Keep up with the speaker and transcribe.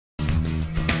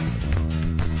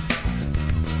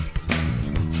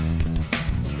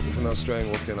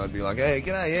Australian walked in, I'd be like, hey,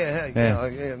 g'day,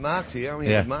 hey, Mark's here. I'm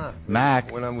here with Mark.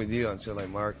 Mac. When I'm with you, I'd say like,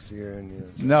 Mark's here,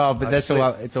 and so no, but that's a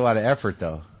lot. It's a lot of effort,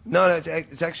 though. No,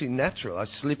 it's actually natural. I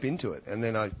slip into it, and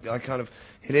then I kind of,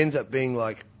 it ends up being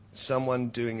like someone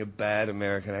doing a bad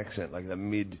American accent, like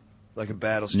a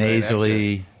bad Australian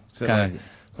nasally, so kind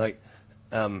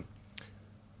of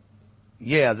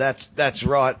yeah, that's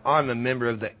right. I'm a member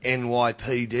of the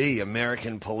NYPD,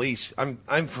 American Police.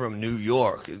 I'm from New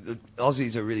York. The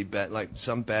Aussies are really bad, like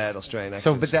some bad Australian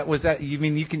accents. So, but was that? You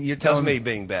mean you're telling me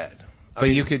being bad? But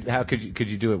you could. How could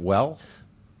you do it well?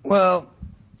 Well,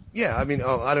 yeah. I mean,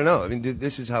 I don't know. I mean,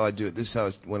 this is how I do it. This is how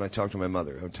when I talk to my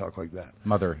mother, I would talk like that.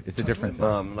 Mother, it's a different thing.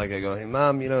 Mom, like I go, hey,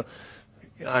 Mom,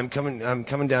 I'm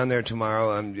coming down there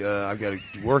tomorrow. I've got to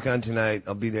work on tonight.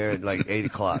 I'll be there at like 8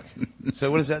 o'clock.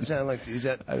 So what does that sound like? Is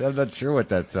that? I'm not sure what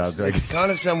that sounds like. It's kind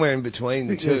of somewhere in between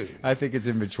the two. I think it's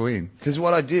in between. Because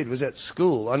what I did was at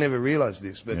school, I never realized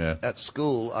this, but at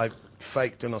school I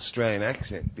faked an Australian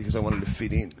accent because I wanted to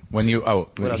fit in. When I was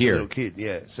a here, little kid,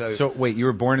 yeah. So wait, you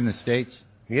were born in the States?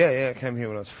 Yeah. I came here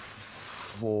when I was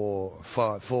 4.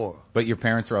 But your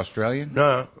parents are Australian?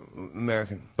 No,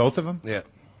 American. Both of them? Yeah.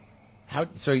 How?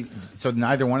 So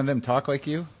neither one of them talk like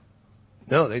you?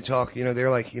 No, they talk. They're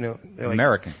like,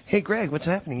 American. Hey, Greg, what's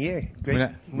happening? Yeah,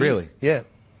 Greg. Really? Yeah.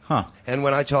 Huh. And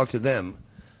when I talk to them,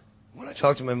 when I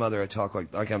talk to my mother, I talk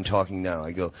like I'm talking now.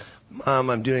 I go, Mom,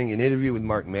 I'm doing an interview with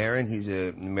Marc Maron. He's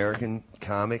an American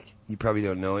comic. You probably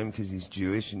don't know him because he's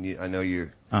Jewish, and I know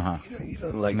you're. You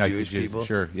don't like Jewish people.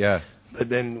 Sure. Yeah. But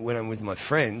then when I'm with my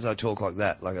friends, I talk like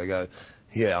that. Like I go,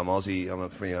 yeah, I'm Aussie.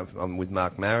 I'm with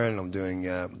Marc Maron. I'm doing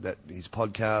his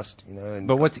podcast.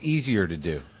 But what's easier to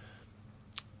do?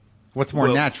 What's more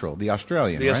natural? The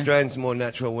Australian. The right? Australian's more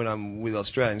natural when I'm with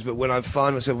Australians. But when I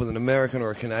find myself with an American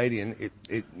or a Canadian,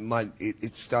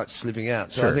 it starts slipping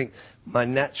out. So I think my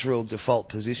natural default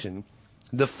position,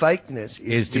 the fakeness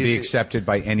is to be accepted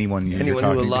by anyone. Anyone who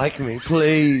will like me,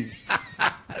 please.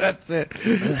 That's it.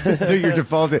 So your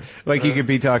default, like you could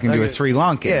be talking to a Sri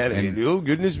Lankan. Yeah, oh,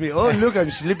 goodness me. Oh, look,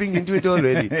 I'm slipping into it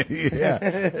already.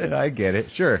 Yeah, I get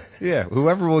it. Sure. Yeah.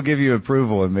 Whoever will give you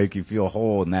approval and make you feel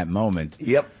whole in that moment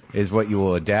is what you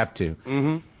will adapt to.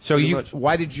 Mm-hmm. So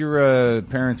why did your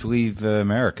parents leave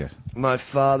America? My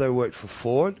father worked for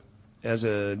Ford as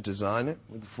a designer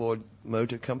with the Ford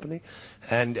Motor Company.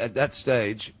 And at that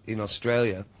stage in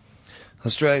Australia,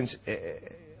 Australians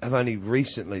have only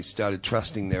recently started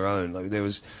trusting their own. Like there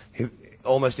was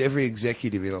almost every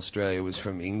executive in Australia was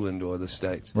from England or the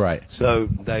States. Right. So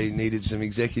they needed some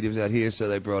executives out here, so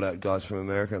they brought out guys from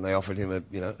America, and they offered him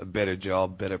a better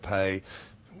job, better pay,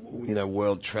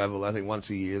 world travel. I think once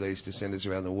a year they used to send us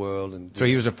around the world. And so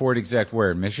he was a Ford exec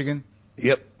where, in Michigan?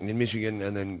 Yep, in Michigan,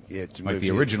 and then like the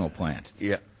original plant.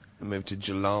 Yeah, I moved to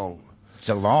Geelong.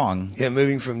 Geelong? Yeah,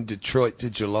 moving from Detroit to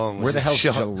Geelong. Where the hell's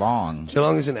Geelong?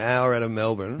 Geelong is an hour out of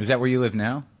Melbourne. Is that where you live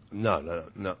now? No.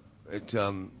 It's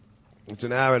an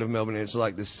hour out of Melbourne, and it's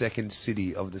like the second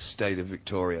city of the state of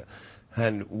Victoria.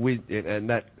 And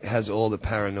that has all the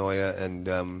paranoia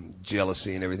and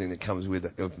jealousy and everything that comes with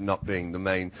it of not being the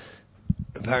main.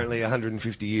 Apparently,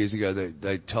 150 years ago,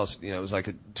 they tossed. It was like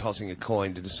tossing a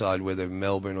coin to decide whether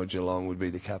Melbourne or Geelong would be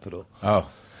the capital. Oh.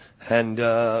 And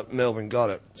Melbourne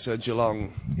got it. So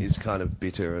Geelong is kind of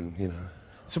bitter, and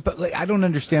So, but I don't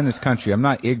understand this country. I'm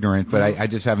not ignorant, but I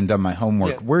just haven't done my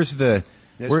homework. Yeah.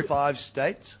 There's 5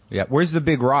 states. Yeah. Where's the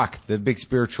big rock? The big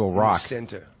spiritual rock? In the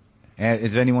center. And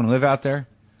does anyone live out there?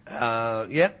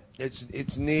 Yeah.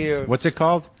 It's near. What's it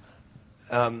called?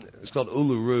 It's called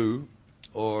Uluru,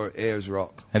 or Ayers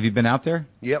Rock. Have you been out there?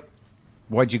 Yep.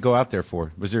 What'd you go out there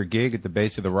for? Was there a gig at the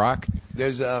base of the rock?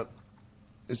 There's a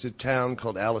town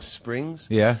called Alice Springs.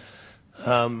 Yeah.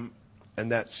 And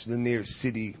that's the nearest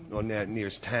city or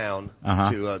nearest town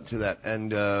to that.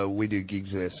 And we do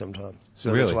gigs there sometimes.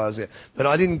 So really? That's why I was there. But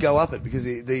I didn't go up it because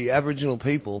the Aboriginal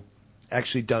people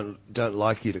actually don't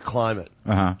like you to climb it.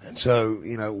 And so,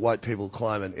 white people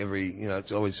climb it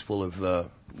it's always full of,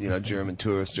 German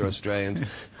tourists or Australians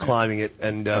climbing it.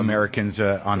 And Americans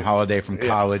on holiday from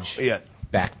college. Yeah.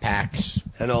 Backpacks.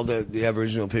 And all the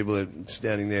Aboriginal people are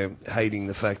standing there hating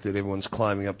the fact that everyone's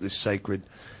climbing up this sacred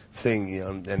thing,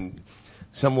 and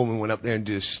some woman went up there and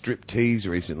did a strip tease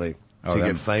recently to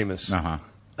get famous. An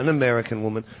American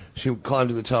woman. She climbed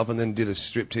to the top and then did a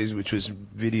strip tease, which was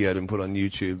videoed and put on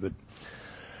YouTube, but,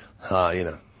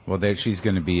 Well, she's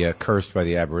going to be cursed by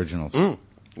the Aboriginals.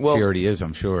 Well, she already is,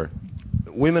 I'm sure.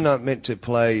 Women aren't meant to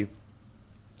play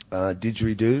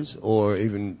didgeridoos or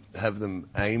even have them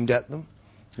aimed at them.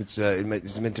 It's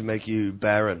meant to make you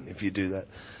barren if you do that.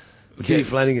 Kitty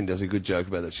Flanagan does a good joke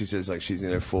about that. She says like she's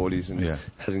in her 40s and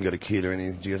hasn't got a kid or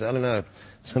anything. She goes, I don't know.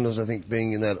 Sometimes I think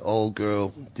being in that old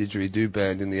girl didgeridoo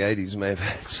band in the 80s may have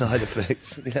had side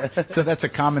effects. So that's a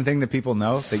common thing that people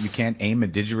know, that you can't aim a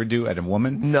didgeridoo at a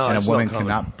woman? No, and it's a woman not common.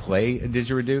 cannot play a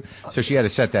didgeridoo? So she had to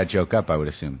set that joke up, I would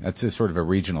assume. That's a sort of a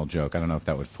regional joke. I don't know if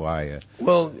that would fly.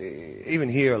 Well, even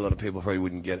here, a lot of people probably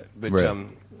wouldn't get it. But, Right.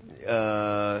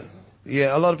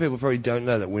 yeah, a lot of people probably don't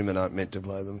know that women aren't meant to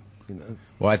play them, you know.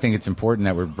 Well, I think it's important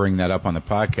that we bring that up on the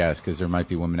podcast, because there might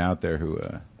be women out there who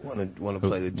Want to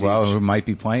play the didge. who might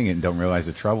be playing it and don't realize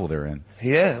the trouble they're in.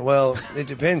 Yeah, well, it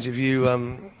depends. If you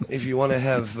want to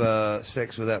have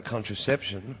sex without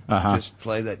contraception, just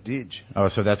play that didge. Oh,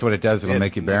 so that's what it does? It'll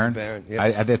make you barren? Barren, yeah.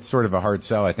 I that's sort of a hard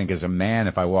sell, I think, as a man,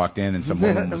 if I walked in and some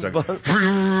woman was like,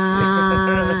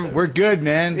 we're good,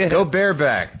 man. Yeah. Go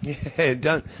bareback.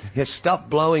 Yeah, stop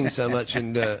blowing so much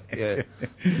and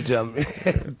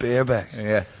bareback.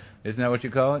 Yeah. Isn't that what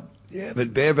you call it? Yeah,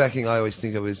 but barebacking I always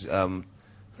think of as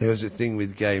there was a thing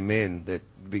with gay men that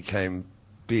became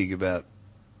big about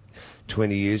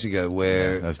 20 years ago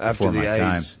where that was after before the my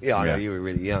time. AIDS, I know you were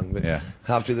really young, but Yeah.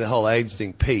 after the whole AIDS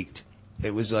thing peaked,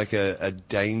 it was like a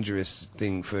dangerous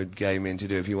thing for gay men to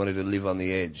do if you wanted to live on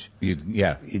the edge.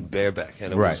 You'd Bareback,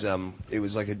 and Right. It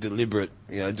was like a deliberate,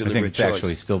 I think it's choice.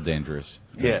 actually still dangerous.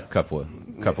 Yeah. A couple of,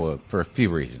 for a few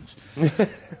reasons.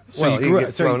 Well, you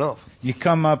get thrown off. You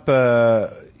come up,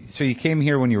 so you came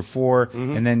here when you were 4,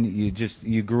 and then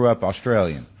you grew up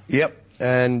Australian. Yep.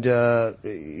 And,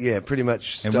 pretty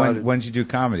much And started. when did you do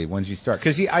comedy? When did you start?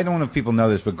 Because I don't know if people know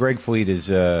this, but Greg Fleet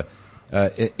is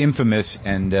infamous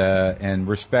and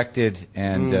respected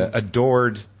and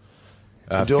adored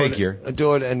figure.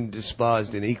 Adored and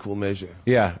despised in equal measure.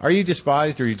 Yeah. Are you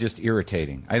despised or are you just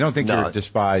irritating? I don't think No. you're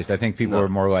despised. I think people are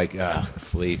more like,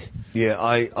 Fleet. Yeah,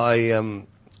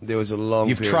 there was a long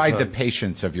You've period tried of the time.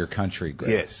 patience of your country,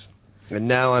 Greg. Yes. And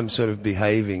now I'm sort of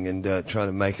behaving and trying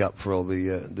to make up for all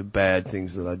the bad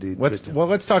things that I did.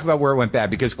 Let's talk about where it went bad,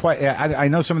 because I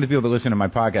know some of the people that listen to my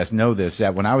podcast know this,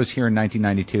 that when I was here in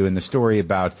 1992, and the story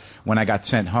about when I got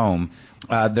sent home,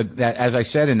 as I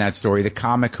said in that story, the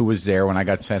comic who was there when I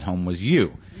got sent home was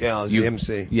you. Yeah, I was the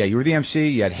MC. Yeah, you were the MC.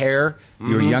 You had hair.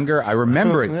 You were younger. I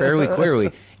remember it fairly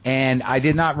clearly. And I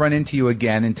did not run into you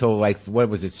again until,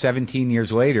 17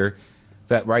 years later.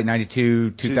 That right, 92,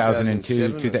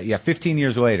 2002, 15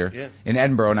 years later in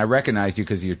Edinburgh, and I recognized you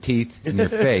because of your teeth and your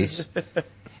face.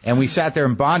 And we sat there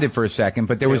and bonded for a second,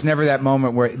 but there was never that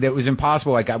moment where it was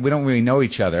impossible. We don't really know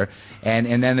each other,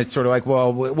 and then it's sort of like,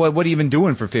 well, what have you been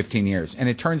doing for 15 years? And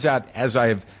it turns out, as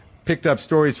I've picked up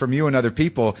stories from you and other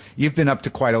people, you've been up to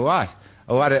quite a lot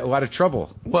of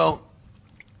trouble. Well,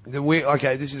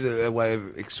 this is a way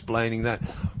of explaining that.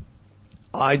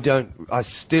 I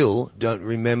still don't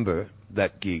remember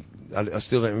that gig. I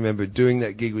still don't remember doing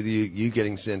that gig with you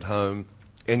getting sent home,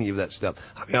 any of that stuff.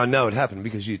 I mean, I know it happened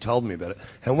because you told me about it.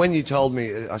 And when you told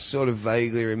me, I sort of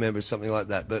vaguely remember something like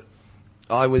that. But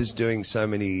I was doing so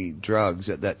many drugs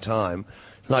at that time.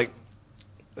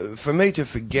 For me to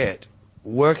forget,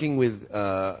 working with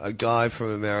a guy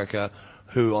from America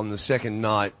who on the second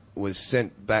night was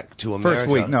sent back to America.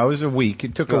 First week. No, it was a week.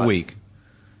 It took a week.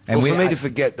 And for me to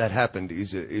forget that happened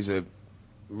is a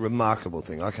remarkable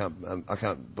thing. I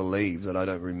can't believe that I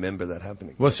don't remember that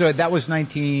happening. Well, so that was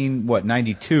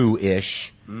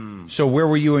 92-ish. So where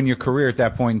were you in your career at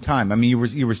that point in time? I mean,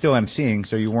 you were still emceeing,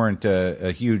 so you weren't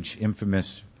a huge,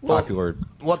 infamous, popular.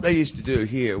 What they used to do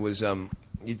here was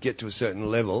you'd get to a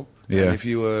certain level, and if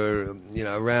you were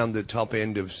around the top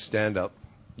end of stand-up,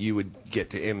 you would get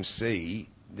to MC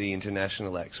the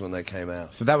international acts when they came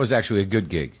out. So that was actually a good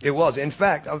gig. It was. In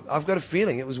fact, I've got a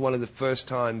feeling it was one of the first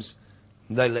times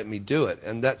they let me do it,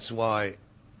 and that's why,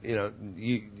 the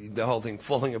whole thing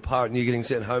falling apart and you getting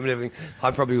sent home and everything.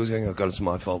 I probably was going, oh God, it's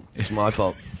my fault. It's my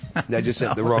fault. They just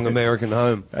sent the wrong American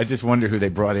home. I just wonder who they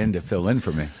brought in to fill in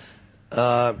for me.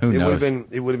 Who knows?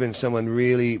 It would have been someone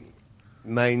really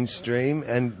mainstream,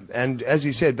 and as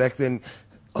you said back then,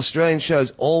 Australian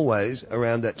shows always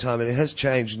around that time, and it has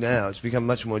changed now. It's become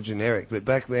much more generic, but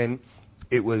back then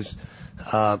it was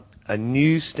a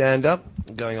new stand-up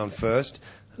going on first.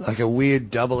 Like a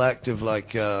weird double act of Right,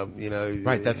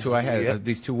 that's who I had.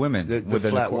 These two women. The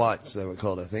Flat Whites, they were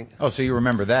called, I think. Oh, so you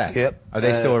remember that? Yep. Are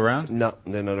they still around? No,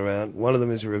 they're not around. One of them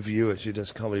is a reviewer. She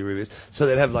does comedy reviews. So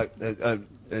they'd have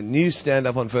a new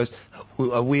stand-up on first,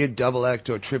 a weird double act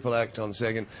or a triple act on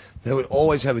second. They would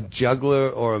always have a juggler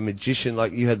or a magician,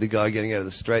 like you had the guy getting out of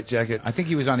the straitjacket. I think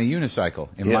he was on a unicycle,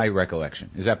 in my recollection.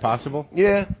 Is that possible?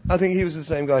 Yeah, I think he was the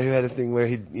same guy who had a thing where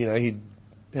he'd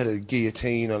had a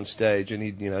guillotine on stage and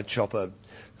he'd chop a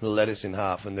lettuce in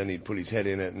half, and then he'd put his head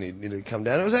in it, and he'd come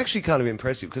down. It was actually kind of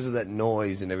impressive because of that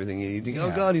noise and everything. You'd think,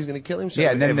 oh God, he's going to kill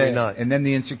himself every night. And then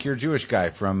the insecure Jewish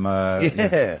guy from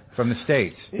from the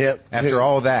States. Yep. After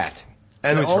all that,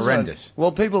 and it was also, horrendous.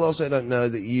 Well, people also don't know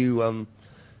that you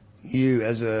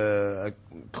as a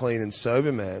clean and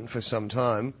sober man for some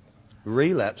time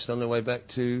relapsed on the way back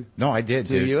to I did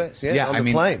to the US. Yeah, on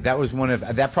the plane. That was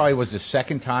that probably was the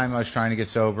second time I was trying to get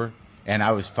sober, and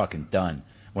I was fucking done.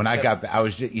 When I got, I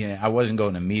was, I wasn't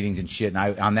going to meetings and shit.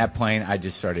 And on that plane, I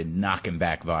just started knocking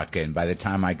back vodka. And by the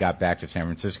time I got back to San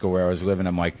Francisco, where I was living,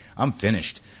 I'm like, I'm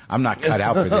finished. I'm not cut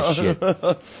out for this shit.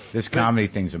 This comedy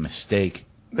thing's a mistake.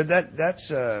 But that's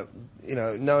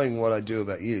knowing what I do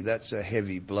about you, that's a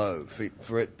heavy blow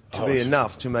for it to be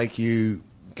enough to make you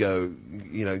go,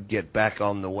 get back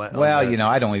on the way. Well,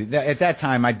 I'd only at that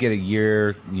time I'd get a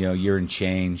year, year and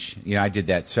change. I did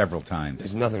that several times.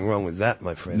 There's nothing wrong with that,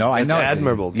 my friend. No, I know.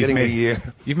 Admirable, getting a year.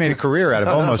 You've made a career out of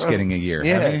almost getting a year.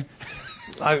 Yeah. Haven't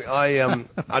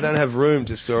you? I don't have room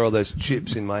to store all those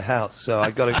chips in my house, so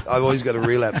I've always got to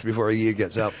relapse before a year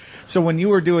gets up. So when you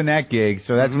were doing that gig,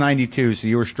 so that's 92, so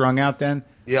you were strung out then?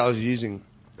 Yeah, I was using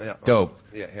dope.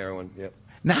 Yeah, heroin. Yeah.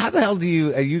 Now, how the hell are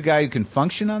you a guy who can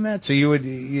function on that? So you would...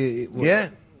 Yeah,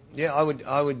 I would.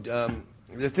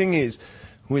 The thing is,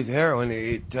 with heroin,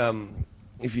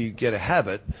 if you get a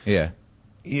habit,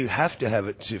 you have to have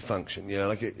it to function.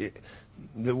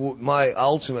 My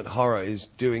ultimate horror is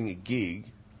doing a gig,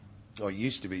 or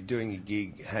used to be doing a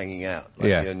gig, hanging out,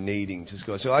 needing to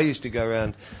score. So I used to go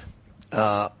around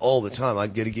all the time.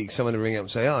 I'd get a gig, someone would ring up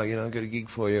and say, I've got a gig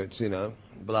for you. It's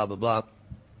blah blah blah.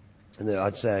 And then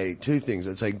I'd say two things.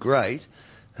 I'd say, great.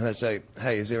 And I'd say,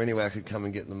 hey, is there any way I could come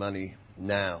and get the money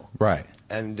now? Right.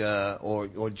 And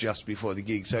or just before the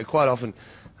gig. So quite often,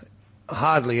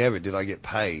 hardly ever did I get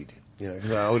paid,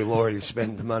 because I would have already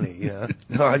spent the money,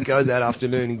 Or I'd go that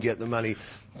afternoon and get the money.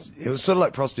 It was sort of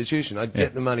like prostitution. I'd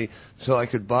get the money so I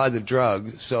could buy the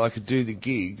drugs, so I could do the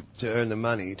gig to earn the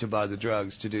money to buy the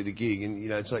drugs to do the gig.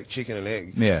 And, it's like chicken and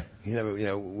egg. Yeah.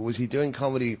 Was he doing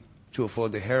comedy to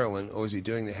afford the heroin, or was he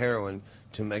doing the heroin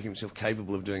to make himself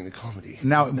capable of doing the comedy?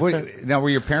 Now, were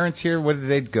your parents here? Where did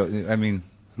they go? I mean,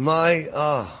 my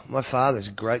father's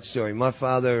a great story. My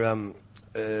father,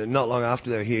 not long after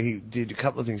they were here, he did a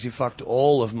couple of things. He fucked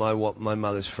all of my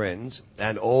mother's friends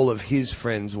and all of his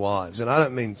friends' wives, and I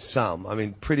don't mean some. I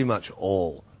mean pretty much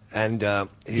all. And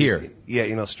here,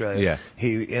 in Australia,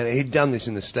 he'd done this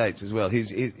in the States as well.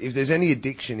 If there's any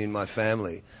addiction in my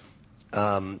family,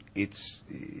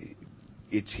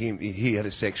 it's him. He had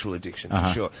a sexual addiction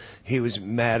for sure. He was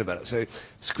mad about it. So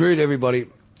screwed everybody,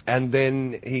 and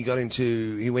then he went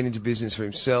into business for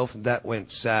himself. That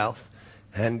went south,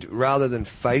 and rather than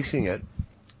facing it,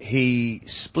 he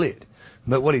split.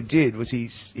 But what he did was he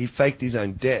faked his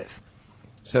own death.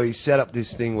 So he set up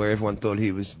this thing where everyone thought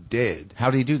he was dead. How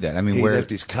did he do that? I mean, he left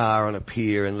his car on a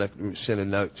pier and sent a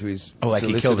note to his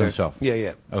solicitor. He killed himself.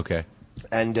 Yeah. Okay.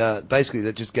 And basically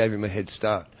that just gave him a head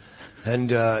start.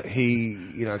 And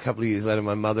he, a couple of years later,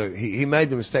 my mother, he made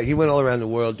the mistake. He went all around the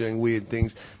world doing weird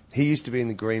things. He used to be in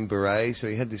the Green Beret, so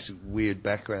he had this weird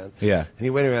background. Yeah. And he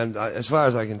went around, as far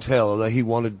as I can tell, although he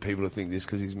wanted people to think this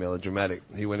because he's melodramatic,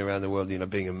 he went around the world,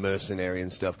 being a mercenary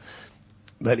and stuff.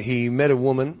 But he met a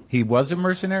woman. He was a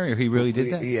mercenary, or he really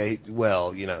did that? Yeah,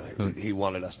 he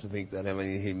wanted us to think that. I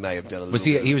mean, he may have done a little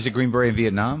bit. He was a Green Beret in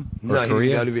Vietnam? No, Korea? He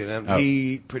didn't go to Vietnam. Oh.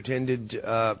 He pretended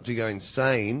to go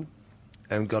insane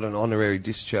and got an honorary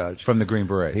discharge. From the Green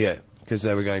Beret? Yeah, because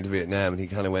they were going to Vietnam, and he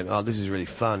kind of went, this is really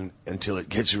fun until it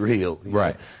gets real.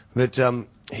 Right. But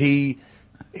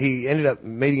he ended up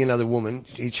meeting another woman.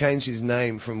 He changed his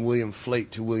name from William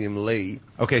Fleet to William Lee.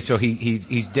 Okay, so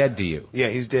he's dead to you. Yeah,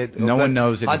 he's dead. No one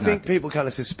knows that I think people kind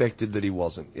of suspected that he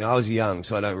wasn't. I was young,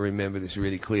 so I don't remember this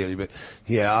really clearly. But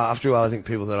yeah, after a while, I think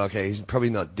people thought, okay, he's probably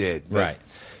not dead. But right.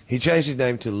 He changed his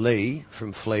name to Lee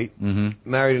from Fleet,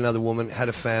 married another woman, had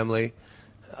a family,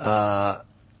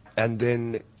 and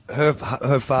then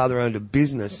her father owned a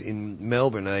business in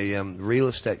Melbourne, a real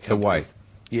estate company. The wife.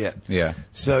 Yeah. Yeah.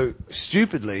 So,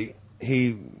 stupidly,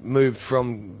 he moved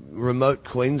from remote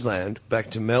Queensland back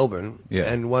to Melbourne,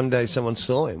 and one day someone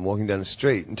saw him walking down the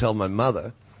street and told my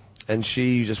mother, and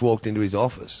she just walked into his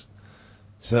office.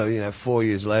 So, 4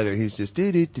 years later, he's just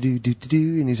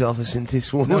do-do-do-do-do-do in his office, and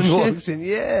this woman walks in,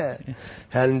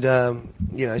 and,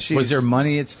 she's... Was there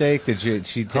money at stake? Did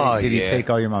he take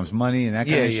all your mom's money and that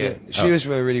kind of shit? Yeah. She was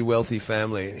from a really wealthy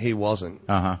family, he wasn't.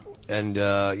 And,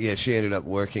 she ended up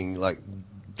working,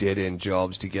 dead-end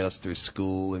jobs to get us through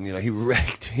school, and he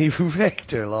wrecked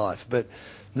her life. But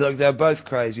look, they're both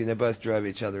crazy, and they both drove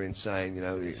each other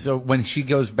insane. So when she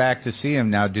goes back to see him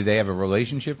now, do they have a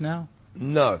relationship now?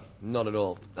 No, not at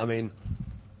all. I mean,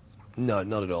 no,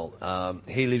 not at all.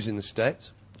 He lives in the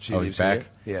States. She he's lives back?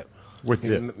 here. Yeah. With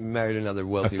He married another a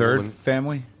wealthy third woman.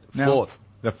 family? No? Fourth.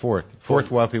 The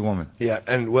fourth wealthy woman. Yeah,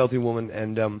 and wealthy woman.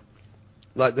 And,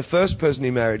 like, the first person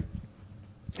he married,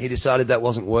 he decided that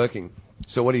wasn't working.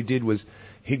 So what he did was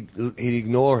he'd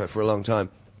ignore her for a long time.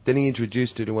 Then he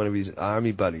introduced her to one of his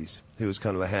army buddies, who was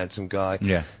kind of a handsome guy.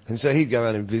 Yeah. And so he'd go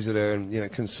around and visit her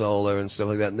and, console her and stuff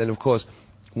like that. And then, of course,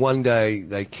 one day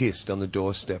they kissed on the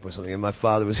doorstep or something, and my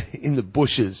father was in the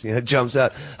bushes, jumps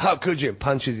out, how could you, and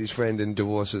punches his friend and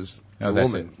divorces the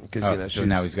woman. Because, so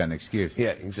now he's got an excuse.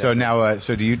 Yeah, exactly. So now,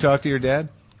 so do you talk to your dad?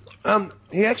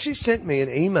 He actually sent me an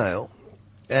email,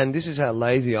 and this is how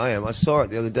lazy I am. I saw it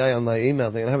the other day on my email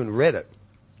thing, and I haven't read it.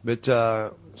 But,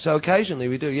 so occasionally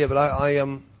we do, yeah, but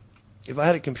I if I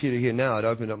had a computer here now, I'd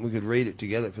open it up and we could read it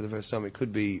together for the first time. It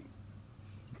could be,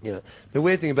 The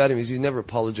weird thing about him is he's never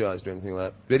apologized or anything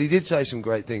like that. But he did say some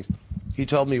great things. He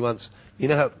told me once,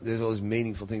 how there's all these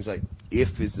meaningful things like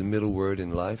if is the middle word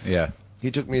in life? Yeah.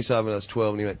 He took me aside when I was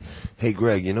 12 and he went, hey,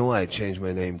 Greg, you know why I changed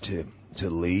my name to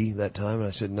Lee that time? And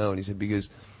I said, no. And he said, because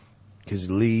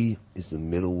Lee is the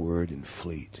middle word in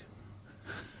fleet.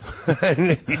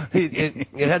 And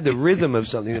it had the rhythm of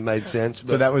something that made sense. But,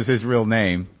 So that was his real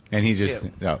name, and he just,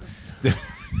 Yeah.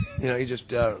 no. he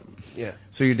just, yeah.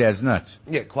 So your dad's nuts.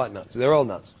 Yeah, quite nuts. They're all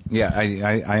nuts. Yeah,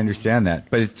 I understand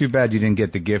that. But it's too bad you didn't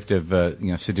get the gift of,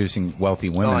 seducing wealthy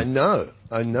women. Oh,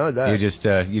 I know that. You just,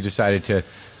 you decided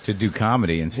to do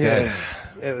comedy instead.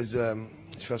 Yeah, it was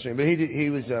it's frustrating. But he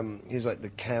was like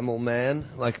the camel man,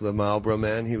 like the Marlboro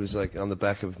man. He was like on the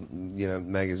back of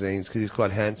magazines because he's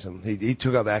quite handsome. He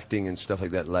took up acting and stuff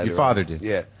like that later. Your father on. did?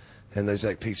 Yeah. And there's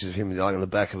like pictures of him like on the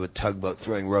back of a tugboat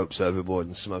throwing ropes overboard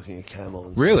and smoking a camel.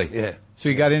 And Really? stuff. Yeah. So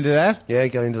you got into that? Yeah, he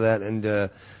got into that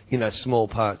and small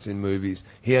parts in movies.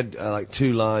 He had like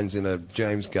 2 lines in a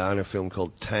James Garner film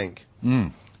called Tank.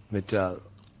 Mm. But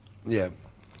yeah.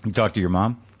 You talked to your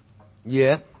mom?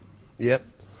 Yeah, yep.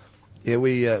 Yeah,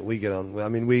 we get on. I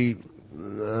mean, we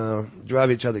drive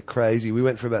each other crazy. We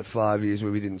went for about 5 years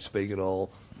where we didn't speak at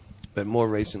all, but more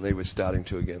recently we're starting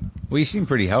to again. Well, you seem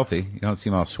pretty healthy. You don't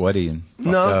seem all sweaty and puffed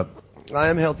No, up. I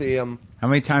am healthy. How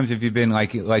many times have you been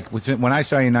like when I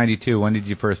saw you in '92? When did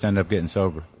you first end up getting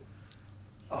sober?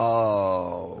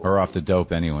 Oh, Or off the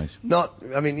dope, anyways?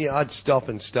 I'd stop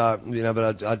and start,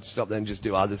 but I'd stop then and just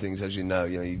do other things, as you know.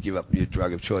 You'd give up your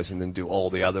drug of choice and then do all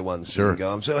the other ones. Sure. And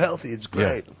go, I'm so healthy, it's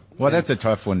great. Yeah. Well, that's a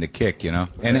tough one to kick,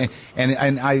 And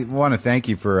I want to thank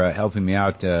you for helping me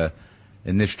out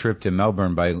in this trip to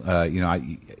Melbourne by,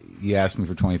 you asked me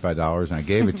for $25 and I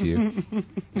gave it to you.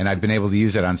 And I've been able to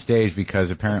use it on stage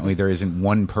because apparently there isn't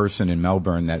one person in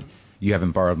Melbourne that you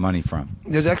haven't borrowed money from.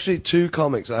 There's actually 2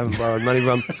 comics I haven't borrowed money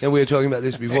from, and we were talking about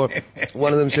this before.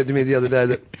 One of them said to me the other day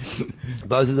that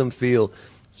both of them feel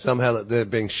somehow that they're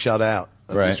being shut out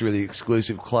of Right. this really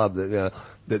exclusive club, that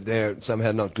they're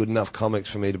somehow not good enough comics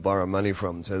for me to borrow money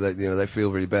from, so they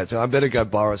feel really bad. So I better go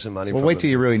borrow some money Well, from wait them. till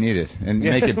you really need it and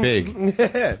make it big.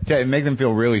 Yeah. Make them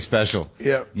feel really special.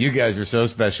 Yeah. You guys are so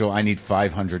special, I need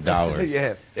 $500.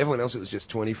 Yeah. Everyone else, it was just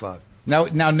 25. Now,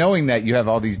 knowing that you have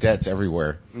all these debts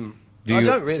everywhere, I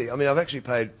don't really. I mean, I've actually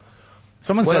paid...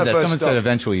 Someone When said I that. first Someone said stopped-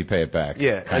 eventually you pay it back.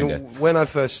 Yeah, Kinda. and when I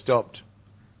first stopped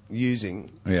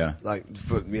using... Yeah. Like,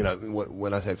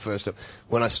 when I say first stop,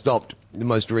 when I stopped the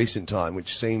most recent time,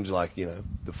 which seems like,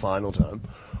 the final time,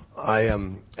 I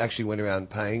actually went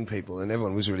around paying people, and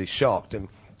everyone was really shocked. And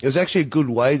it was actually a good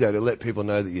way, though, to let people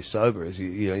know that you're sober, is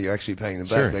you're actually paying them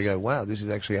back. Sure. They go, wow, this is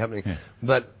actually happening. Yeah.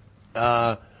 But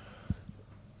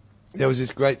there was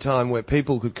this great time where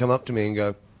people could come up to me and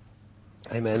go,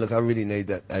 hey, man, look, I really need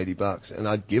that $80, and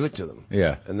I'd give it to them.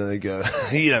 Yeah. And then they'd go,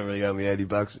 you don't really owe me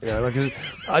 $80. 'Cause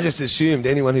I just assumed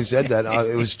anyone who said that,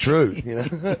 it was true,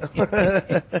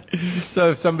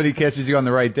 So if somebody catches you on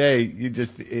the right day, they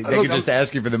could just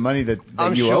ask you for the money that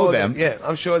I'm you sure owe them.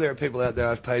 I'm sure there are people out there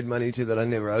I've paid money to that I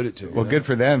never owed it to. Well, good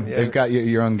for them. Yeah. They've got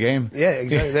your own game. Yeah,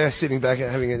 exactly. They're sitting back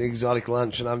and having an exotic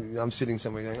lunch, and I'm sitting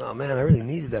somewhere going, oh, man, I really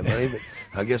needed that money, but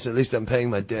I guess at least I'm paying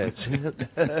my debts.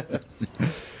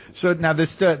 So now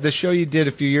the show you did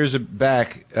a few years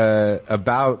back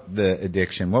about the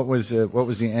addiction. What was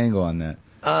the angle on that?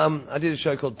 I did a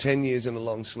show called 10 Years in a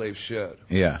Long Sleeve Shirt.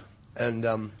 Yeah.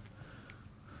 And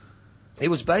it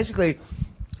was basically,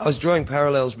 I was drawing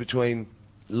parallels between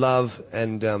love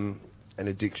and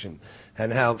addiction.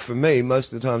 And how, for me,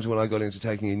 most of the times when I got into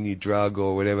taking a new drug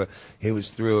or whatever, it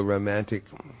was through a romantic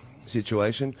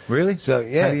situation. Really? So,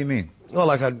 yeah. How do you mean? Well,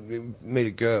 like I'd meet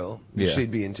a girl, and Yeah.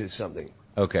 she'd be into something.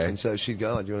 Okay. And so she'd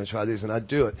go, oh, do you want to try this? And I'd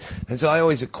do it. And so I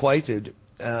always equated,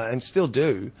 and still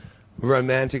do,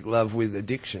 romantic love with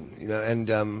addiction, you know, and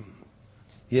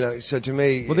so to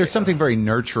me, Well, there's something very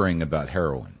nurturing about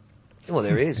heroin. well,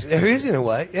 there is in a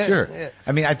way, yeah, Sure. yeah.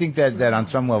 I mean, I think that on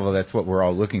some level, that's what we're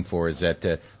all looking for, is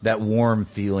that warm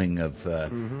feeling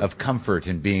of comfort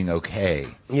and being okay.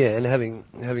 Yeah, and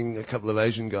having a couple of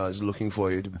Asian guys looking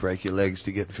for you to break your legs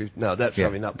to get 50. No, that's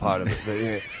probably not part of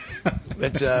it,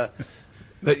 but yeah.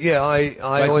 But yeah,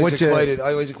 I always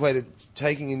equated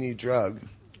taking a new drug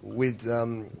with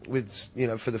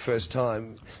for the first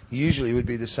time. Usually would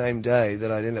be the same day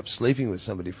that I'd end up sleeping with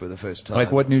somebody for the first time.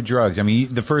 Like what new drugs? I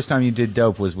mean, the first time you did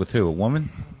dope was with who? A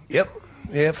woman? Yep.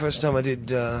 Yeah, first time I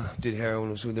did heroin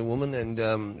was with a woman,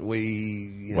 and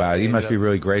we. Wow, you must be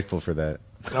really grateful for that.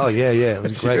 Oh yeah, it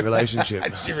was a great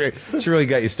relationship. She really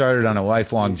got you started on a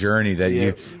lifelong journey that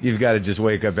you've got to just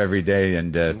wake up every day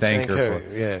and thank her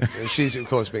for. Yeah, and she's of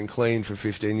course been clean for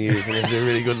 15 years and has a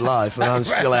really good life, and I'm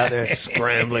still out there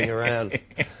scrambling around.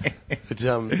 But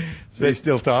they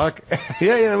still talk?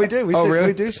 Yeah, we do. Really?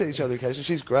 We do see each other occasionally.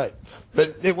 She's great,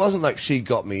 but it wasn't like she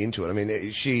got me into it. I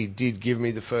mean, she did give me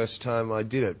the first time I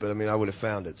did it, but I mean, I would have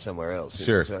found it somewhere else.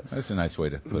 Sure, that's a nice way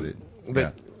to put it.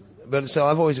 But so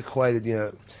I've always equated,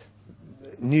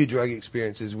 new drug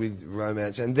experiences with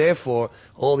romance, and therefore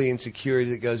all the insecurity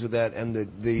that goes with that, and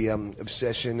the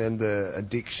obsession and the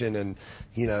addiction, and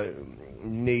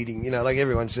needing, like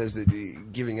everyone says that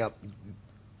giving up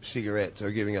cigarettes or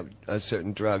giving up a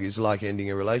certain drug is like ending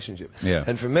a relationship. Yeah.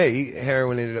 And for me,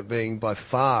 heroin ended up being by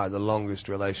far the longest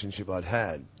relationship I'd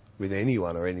had with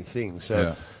anyone or anything.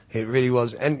 So it really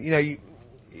was. And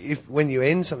when you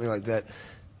end something like that.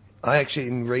 I actually,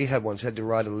 in rehab once, had to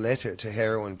write a letter to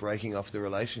heroin breaking off the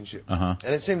relationship. Uh-huh.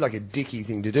 And it seemed like a dicky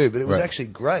thing to do, but it was actually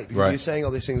great. Because you're saying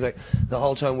all these things like, the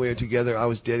whole time we were together, I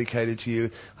was dedicated to you.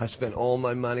 I spent all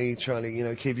my money trying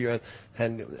to, keep you around.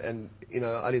 And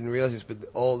I didn't realize this, but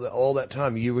all that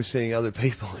time you were seeing other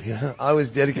people. I was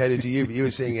dedicated to you, but you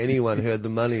were seeing anyone who had the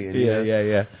money. And,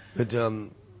 yeah. But,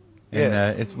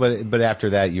 but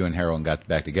after that, you and heroin got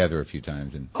back together a few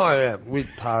times. Oh yeah, we'd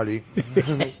party.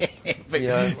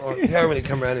 Or heroin would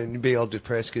come around and be all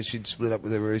depressed because she'd split up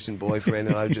with her recent boyfriend,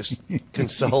 and I'd just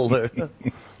console her.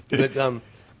 But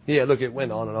look, it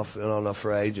went on and off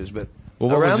for ages. But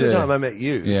around the time I met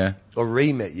you, or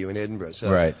re-met you in Edinburgh,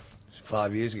 so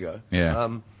 5 years ago,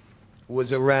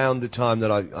 was around the time that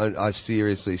I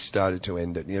seriously started to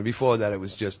end it. Before that, it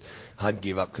was just I'd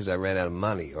give up because I ran out of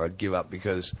money, or I'd give up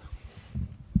because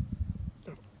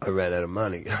I ran out of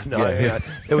money.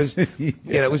 It was,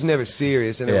 it was never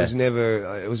serious, and it was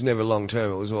never long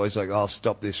term. It was always like, I'll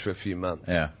stop this for a few months.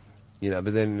 Yeah.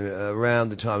 But then around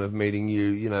the time of meeting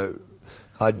you,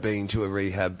 I'd been to a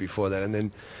rehab before that, and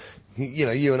then,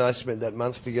 you and I spent that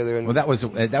month together. And well, that was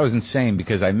insane,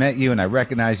 because I met you and I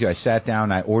recognized you. I sat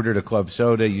down, I ordered a club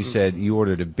soda. You said you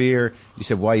ordered a beer. You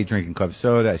said, why are you drinking club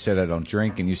soda? I said, I don't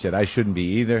drink. And you said, I shouldn't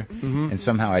be either. Mm-hmm. And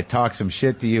somehow I talked some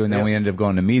shit to you, and then we ended up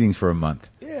going to meetings for a month.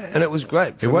 Yeah, and it was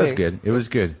great. It was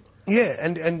good. Yeah,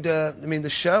 and I mean, the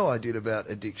show I did about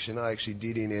addiction, I actually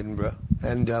did in Edinburgh,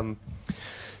 and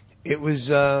it was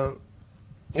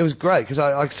great, because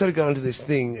I sort of got into this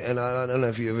thing, and I don't know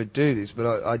if you ever do this,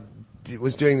 but I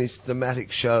was doing these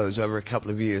thematic shows over a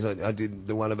couple of years. I did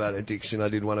the one about addiction. I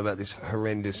did one about this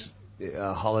horrendous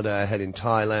holiday I had in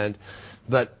Thailand,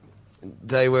 but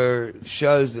they were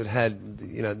shows that had,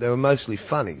 they were mostly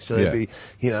funny. So they'd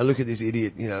be, look at this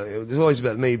idiot, it was always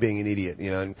about me being an idiot,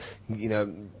 and,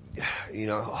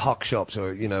 hock shops,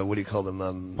 or, what do you call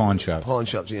them? Pawn shops. Pawn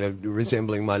shops,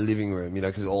 resembling my living room,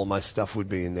 because all my stuff would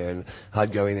be in there, and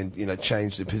I'd go in and,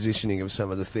 change the positioning of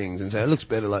some of the things and say, it looks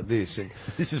better like this. And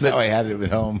this is how I had it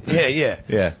at home.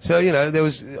 Yeah. So, there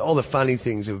was all the funny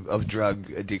things of drug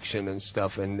addiction and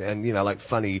stuff, and like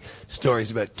funny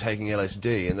stories about taking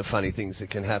LSD and the funny things that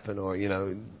can happen, or,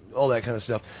 all that kind of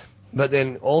stuff. But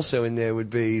then also in there would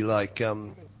be like,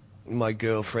 my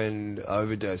girlfriend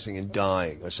overdosing and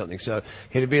dying or something. So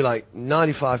it'd be like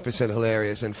 95%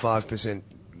 hilarious and 5%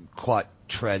 quite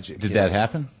tragic. Did that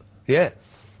happen? Yeah.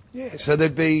 Yeah. So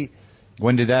there'd be...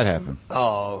 When did that happen?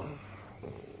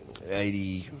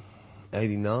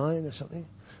 89 or something.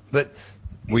 But...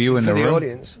 Were you in the room? For the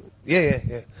audience...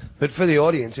 Yeah. But for the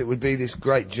audience, it would be this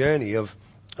great journey of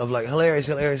like hilarious,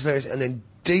 and then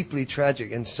deeply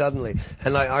tragic, and suddenly...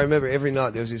 And like, I remember every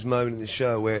night there was this moment in the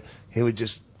show where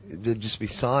there'd just be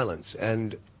silence,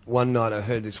 and one night I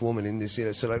heard this woman in this,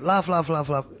 so like, laugh,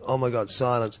 oh my God,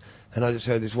 silence, and I just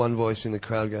heard this one voice in the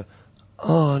crowd go,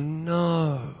 oh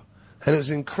no, and it was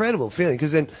an incredible feeling,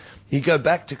 because then you go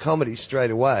back to comedy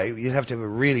straight away. You'd have to have a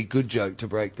really good joke to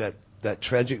break that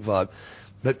tragic vibe,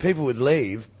 but people would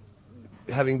leave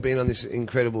having been on this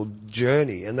incredible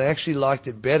journey, and they actually liked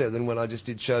it better than when I just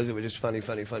did shows that were just funny.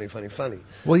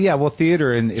 Well, yeah, well,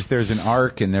 theater, and if there's an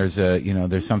arc and there's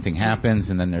there's something happens,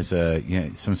 and then there's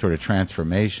some sort of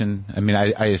transformation. I mean,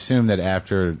 I assume that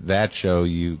after that show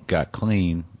you got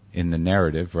clean in the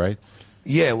narrative, right?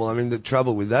 Yeah, well, I mean, the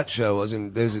trouble with that show was,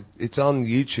 it's on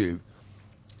YouTube.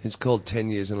 It's called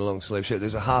 10 Years in a Long Sleeve Shirt.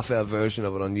 There's a half-hour version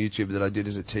of it on YouTube that I did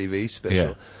as a TV special.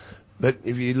 Yeah. But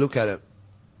if you look at it,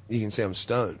 you can see I'm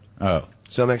stoned. Oh.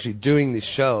 So I'm actually doing this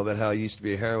show about how I used to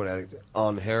be a heroin addict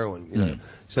on heroin, you know.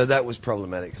 So that was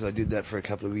problematic because I did that for a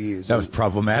couple of years. That was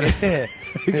problematic? Yeah.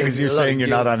 Because you're saying you're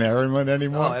not on heroin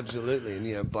anymore? Oh,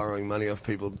 absolutely. And, borrowing money off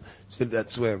people. So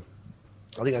that's where,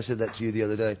 I think I said that to you the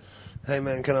other day. Hey,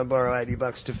 man, can I borrow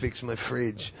 $80 to fix my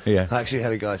fridge? Yeah. I actually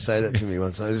had a guy say that to me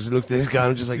once. I just looked at this guy and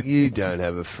I'm just like, you don't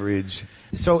have a fridge.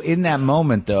 So in that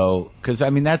moment, though, because, I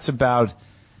mean, that's about,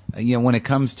 when it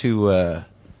comes to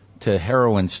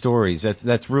heroin stories,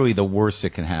 that's really the worst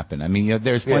that can happen. I mean,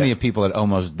 there's plenty of people that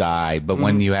almost die, but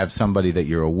when you have somebody that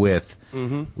you're with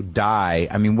die,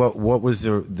 I mean, what was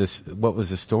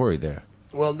the story there?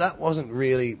 Well, that wasn't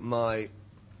really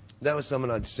that was someone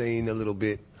I'd seen a little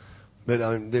bit. But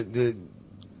the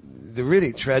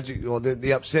really tragic, or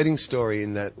the upsetting story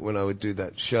in that, when I would do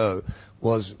that show,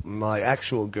 was my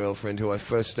actual girlfriend, who I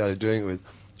first started doing it with.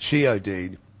 She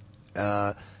OD'd.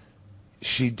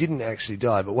 She didn't actually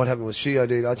die, but what happened was she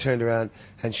OD'd. I turned around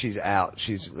and she's out.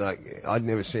 She's like, I'd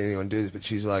never seen anyone do this, but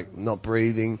she's like not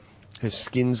breathing. Her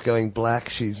skin's going black.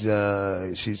 She's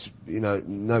no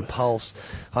pulse.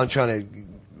 I'm trying to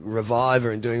revive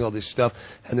her and doing all this stuff,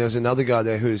 and there was another guy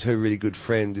there who was her really good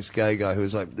friend, this gay guy who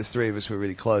was like, the three of us were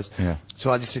really close. Yeah.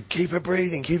 So I just said, keep her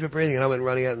breathing, and I went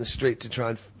running out in the street to try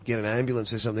and get an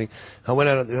ambulance or something. I went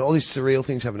out, all these surreal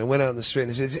things happened. I went out in the street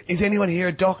and I said, is anyone here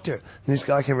a doctor? And this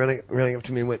guy came running up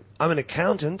to me and went, I'm an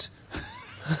accountant.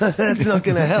 That's not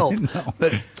going to help. No.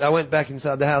 But I went back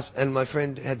inside the house, and my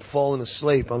friend had fallen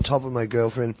asleep on top of my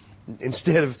girlfriend.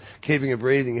 Instead of keeping her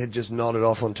breathing, had just nodded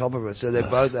off on top of her. So they're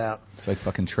both out. It's like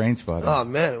fucking Train Spotting. Oh,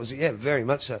 man, it was, very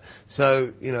much so.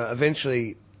 So,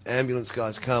 eventually ambulance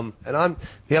guys come. And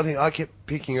the other thing, I kept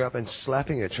picking her up and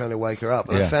slapping her, trying to wake her up.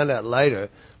 And I found out later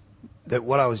that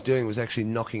what I was doing was actually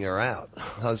knocking her out.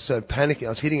 I was so panicking. I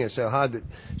was hitting her so hard that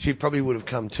she probably would have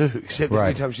come to, except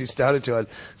every time she started to, I'd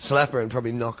slap her and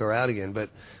probably knock her out again. But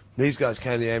these guys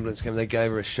came, the ambulance came, they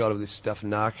gave her a shot of this stuff,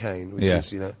 Narcan, which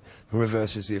is,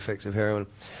 reverses the effects of heroin.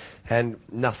 And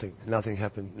nothing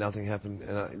happened.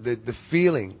 And the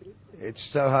feeling, it's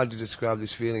so hard to describe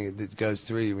this feeling that goes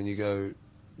through you when you go,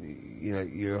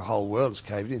 your whole world is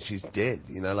caved in. She's dead,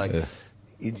 you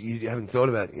haven't thought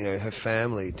about, her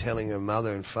family, telling her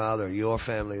mother and father, your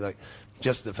family, like,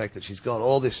 just the fact that she's gone.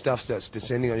 All this stuff starts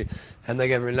descending on you. And they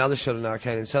gave her another shot of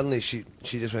Narcan, and suddenly she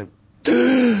just went,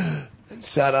 and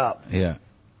sat up. Yeah.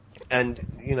 And,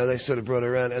 they sort of brought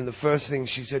her around. And the first thing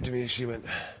she said to me, she went,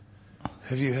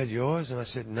 have you had yours? And I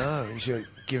said, no. And she went,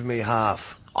 give me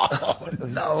half. Oh,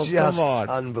 no, just come on.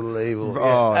 Unbelievable.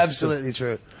 Oh, yeah, absolutely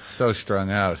true. So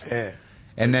strung out. Yeah.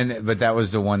 And then, but that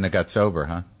was the one that got sober,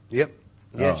 huh? Yep.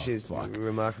 Yeah, Oh, she's fuck.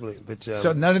 remarkably. But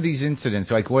So none of these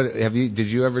incidents, like what, did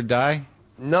you ever die?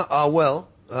 No.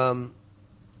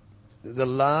 The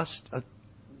last,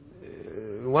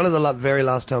 one of the very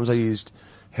last times I used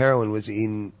heroin was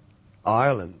in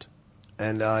Ireland,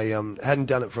 and I hadn't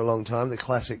done it for a long time. The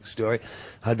classic story.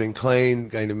 I'd been clean,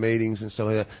 going to meetings and stuff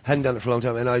like that. Hadn't done it for a long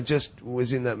time, and I just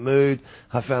was in that mood.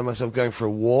 I found myself going for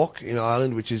a walk in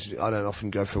Ireland, which is, I don't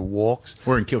often go for walks.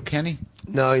 We're in Kilkenny?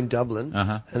 No, in Dublin.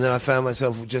 Uh-huh. And then I found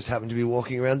myself just happened to be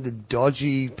walking around the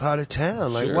dodgy part of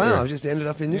town. Like, Sure. wow, I've just ended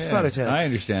up in this part of town. I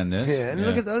understand this. Yeah, and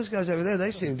look at those guys over there.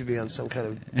 They seem to be on some kind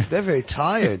of... They're very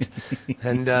tired.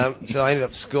 And so I ended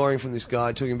up scoring from this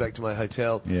guy, took him back to my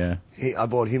hotel. Yeah. I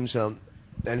bought him some.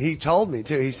 And he told me,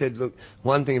 too, he said, look,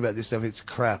 one thing about this stuff, it's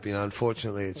crap.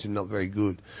 Unfortunately, it's not very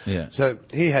good. Yeah. So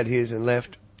he had his and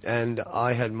left, and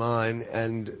I had mine,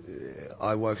 and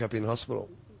I woke up in hospital.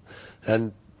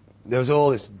 And there was all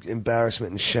this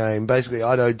embarrassment and shame. Basically,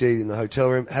 I'd OD'd in the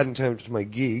hotel room, hadn't turned up to my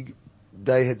gig.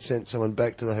 They had sent someone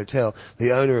back to the hotel.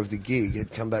 The owner of the gig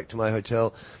had come back to my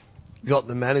hotel, got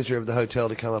the manager of the hotel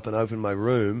to come up and open my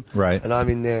room. Right. And I'm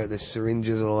in there, there's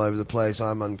syringes all over the place.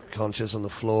 I'm unconscious on the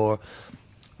floor.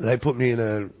 They put me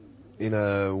in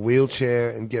a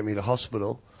wheelchair and get me to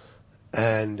hospital.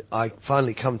 And I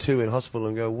finally come to in hospital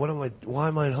and go, why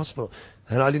am I in hospital?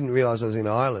 And I didn't realise I was in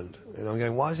Ireland. And I'm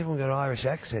going, why has everyone got an Irish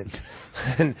accent?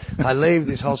 And I leave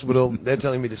this hospital. They're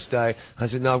telling me to stay. I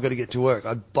said, no, I've got to get to work.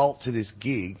 I bolt to this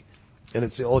gig, and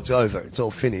it's over. It's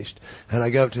all finished. And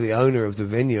I go up to the owner of the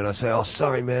venue, and I say, oh,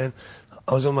 sorry, man.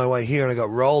 I was on my way here and I got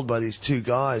rolled by these two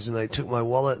guys and they took my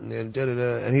wallet and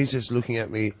and he's just looking at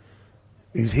me.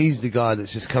 He's the guy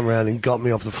that's just come around and got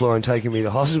me off the floor and taken me to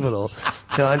hospital.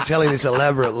 So I'm telling this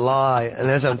elaborate lie, and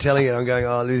as I'm telling it, I'm going,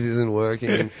 "Oh, this isn't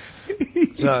working."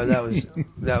 So that was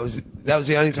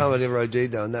the only time I'd ever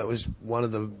OD'd though, and that was one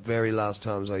of the very last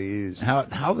times I used. How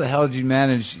the hell did you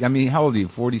manage? I mean, how old are you?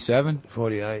 47?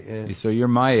 48, yeah. So you're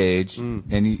my age, and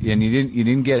you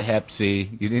didn't get Hep C,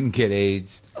 you didn't get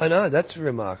AIDS. I know, that's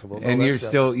remarkable. And you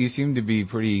seem to be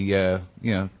pretty,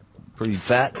 pretty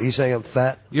fat. Are you saying I'm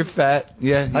fat? You're fat,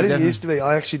 yeah. I didn't used to be.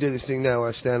 I actually do this thing now where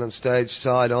I stand on stage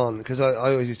side on, because I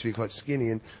always used to be quite skinny,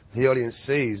 and the audience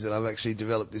sees that I've actually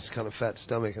developed this kind of fat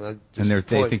stomach, and they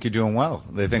think you're doing well.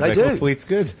 They think Fleet's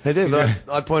good. They do, but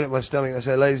I point at my stomach and I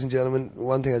say, ladies and gentlemen,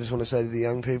 one thing I just want to say to the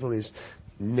young people is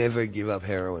never give up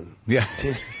heroin. Yeah.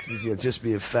 You'll just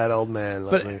be a fat old man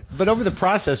like me. But over the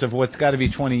process of what's got to be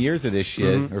 20 years of this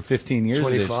shit, or 15 years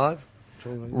 25? of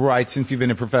this. Right, since you've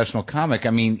been a professional comic, I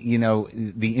mean,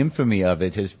 the infamy of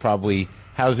it has probably,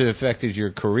 how's it affected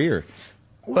your career?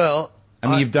 Well, I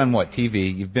mean, you've done what,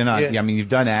 TV? You've been on, I mean, you've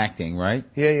done acting, right?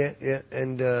 Yeah.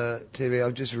 And TV,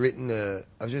 I've just written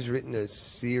a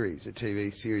series, a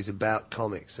TV series about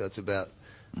comics. So it's about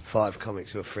 5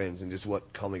 comics who are friends and just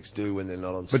what comics do when they're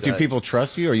not on stage. But do people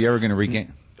trust you, or are you ever going to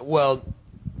regain? Well,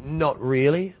 not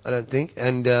really, I don't think.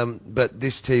 And but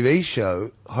this TV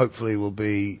show hopefully will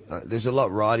be. There's a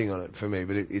lot riding on it for me,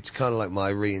 but it's kind of like my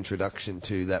reintroduction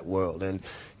to that world. And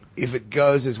if it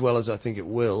goes as well as I think it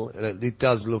will, and it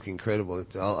does look incredible.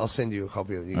 I'll send you a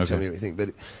copy of it. You can tell me what you think.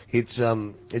 But it's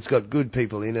got good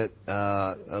people in it.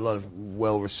 A lot of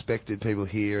well-respected people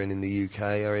here and in the UK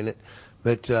are in it.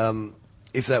 But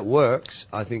if that works,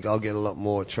 I think I'll get a lot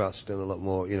more trust and a lot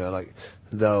more, like.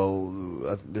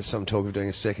 There's some talk of doing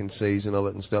a second season of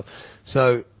it and stuff.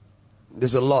 So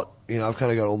there's a lot, I've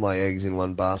kind of got all my eggs in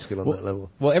one basket on that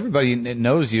level. Well, everybody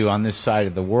knows you on this side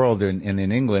of the world and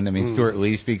in England. I mean, Stuart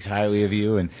Lee speaks highly of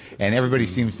you, and everybody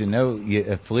seems to know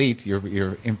you, Fleet,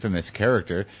 your infamous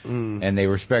character, and they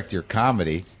respect your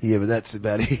comedy. Yeah, but that's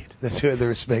about it. That's where the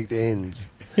respect ends.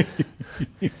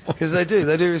 Because they do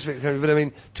respect the comedy. But I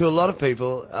mean, to a lot of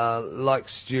people, like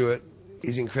Stuart,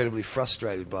 is incredibly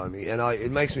frustrated by me, and it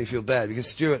makes me feel bad because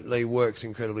Stuart Lee works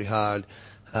incredibly hard.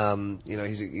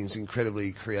 He's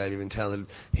incredibly creative and talented.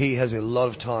 He has a lot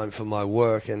of time for my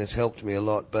work and has helped me a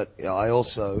lot, but I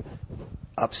also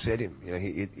upset him.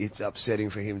 It's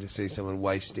upsetting for him to see someone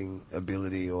wasting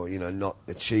ability or, not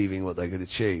achieving what they could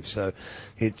achieve. So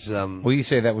it's... well, you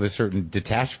say that with a certain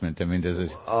detachment. I mean, does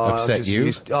it upset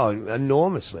you?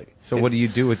 Enormously. So what do you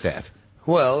do with that?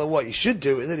 Well, what you should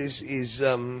do with it is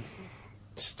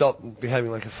stop behaving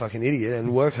like a fucking idiot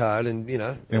and work hard and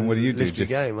and what do you do? Lift your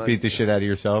game. Beat the shit out of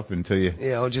yourself until you...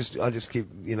 Yeah, I just keep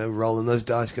rolling those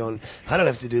dice, going, I don't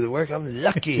have to do the work. I'm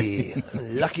lucky,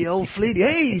 lucky old Fleety.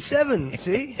 Hey, 7,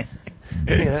 see,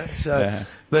 So,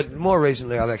 but more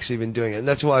recently, I've actually been doing it, and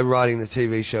that's why writing the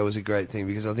TV show was a great thing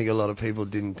because I think a lot of people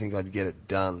didn't think I'd get it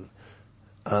done.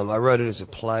 I wrote it as a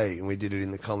play, and we did it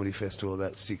in the Comedy Festival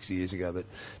about 6 years ago. But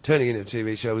turning it into a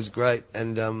TV show was great,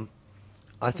 and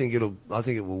I think it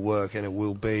will work, and it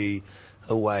will be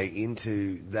a way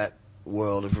into that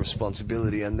world of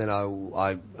responsibility. And then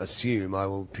I assume I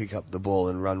will pick up the ball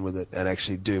and run with it, and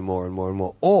actually do more and more and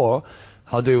more. Or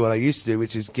I'll do what I used to do,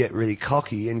 which is get really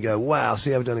cocky and go, "Wow,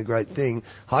 see, I've done a great thing.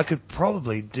 I could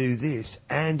probably do this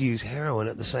and use heroin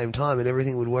at the same time, and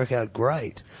everything would work out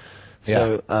great."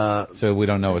 Yeah. So we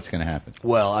don't know what's going to happen.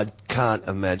 Well, I can't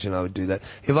imagine I would do that.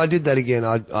 If I did that again,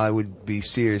 I would be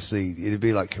seriously, it'd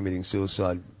be like committing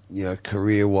suicide,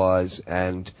 career-wise.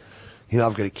 And,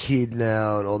 I've got a kid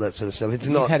now and all that sort of stuff.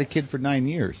 You've had a kid for 9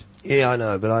 years. Yeah, I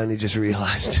know, but I only just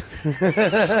realised.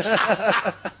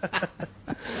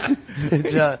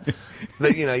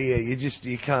 But,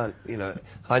 you can't,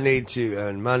 I need to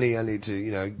earn money. I need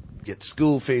to, get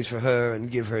school fees for her and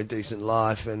give her a decent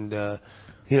life and,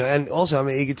 and also I'm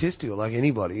egotistical like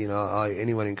anybody.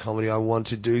 Anyone in comedy, I want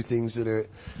to do things that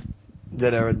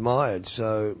are admired.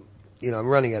 So, I'm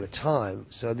running out of time.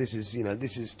 So this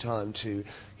is time to,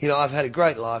 I've had a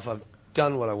great life. I've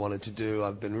done what I wanted to do.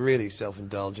 I've been really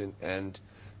self-indulgent, and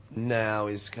now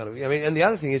is kind of, and the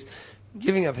other thing is,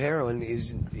 giving up heroin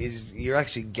is you're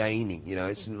actually gaining.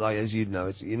 It's like, as you'd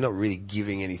know, you're not really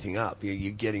giving anything up.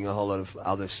 You're getting a whole lot of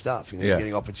other stuff. You're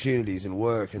getting opportunities and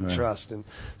work and trust, and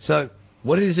so.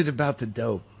 What is it about the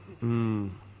dope?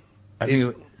 I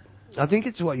think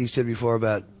it's what you said before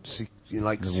about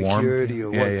security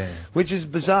or what, which is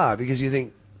bizarre because you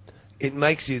think it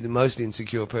makes you the most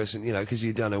insecure person, because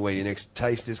you don't know where your next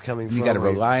taste is coming from. You got to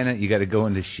rely on it. You got to go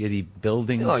into shitty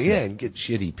buildings. Oh, yeah, and get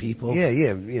shitty people. Yeah,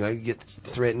 you get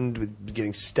threatened with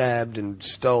getting stabbed and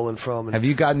stolen from. And, have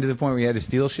you gotten to the point where you had to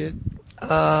steal shit?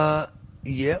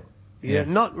 Yeah.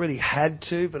 Not really had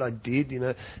to, but I did,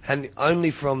 and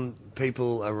only from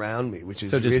people around me, which is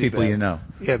so just really people bad. you know.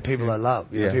 Yeah, people I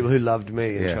love. People who loved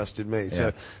me and trusted me.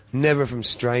 So never from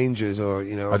strangers or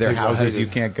Are there houses you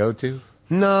can't go to?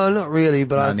 No, not really.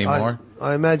 But not anymore.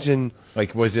 I imagine.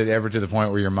 Like, was it ever to the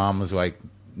point where your mom was like,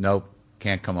 "Nope,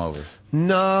 can't come over"?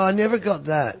 No, I never got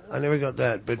that.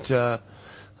 But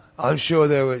I'm sure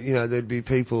there'd be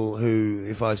people who,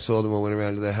 if I saw them or went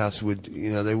around to their house, would,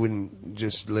 they wouldn't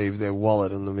just leave their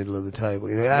wallet in the middle of the table.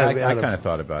 I kind of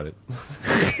thought about it.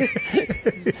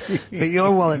 But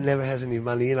your wallet never has any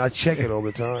money, and I check it all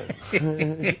the time.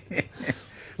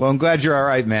 Well, I'm glad you're all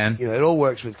right, man. It all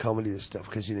works with comedy and stuff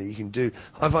because, you can do.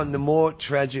 I find the more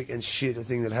tragic and shit a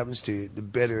thing that happens to you, the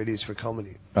better it is for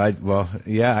comedy.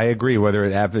 I agree, whether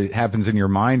it happens in your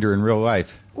mind or in real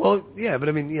life. Well, yeah, but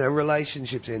I mean,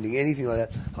 relationships ending, anything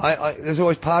like that. There's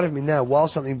always part of me now, while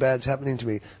something bad's happening to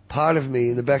me, part of me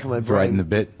in the back of my brain, right in the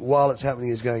bit, while it's happening,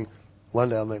 is going, one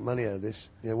day I'll make money out of this.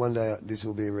 One day this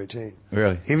will be a routine.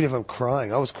 Really? Even if I'm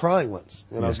crying. I was crying once,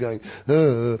 and I was going,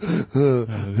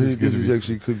 this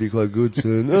actually could be quite good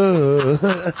soon.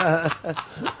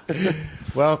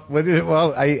 Well,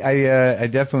 I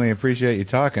definitely appreciate you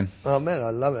talking. Oh man,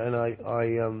 I love it, and I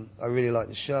really like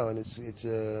the show, and it's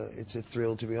a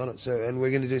thrill to be on it. So, and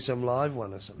we're going to do some live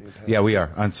one or something. Apparently. Yeah, we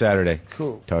are on Saturday.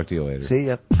 Cool. Talk to you later. See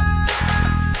ya.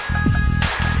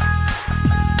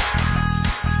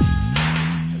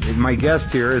 My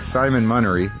guest here is Simon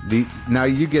Munnery. Now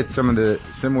you get some of the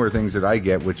similar things that I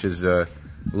get, which is a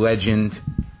legend,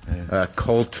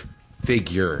 cult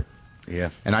figure.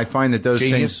 Yeah. And I find that those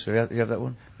Genius. things... You have that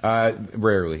one?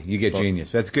 Rarely. You get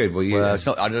genius. That's good. Well, it's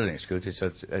not. I don't think it's good. It's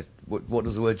what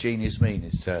does the word genius mean?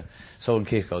 It's Soren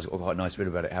Kierkegaard's got quite a nice bit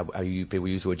about it. How people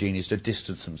use the word genius to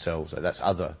distance themselves. Like, that's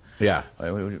other. Yeah.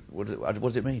 What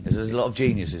does it mean? There's a lot of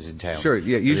geniuses in town. Sure.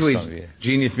 Yeah. Usually,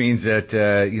 genius means that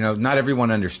not everyone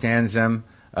understands them,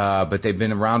 but they've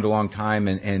been around a long time,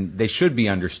 and they should be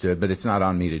understood. But it's not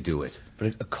on me to do it.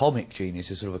 But a comic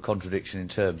genius is sort of a contradiction in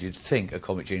terms. You'd think a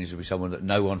comic genius would be someone that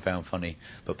no one found funny,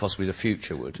 but possibly the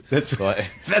future would. That's right.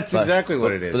 That's exactly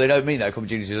what it is. But they don't mean that. A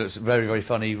comic genius is very, very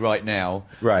funny right now,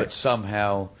 right? But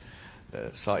somehow,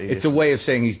 slightly. It's a way of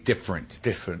saying he's different.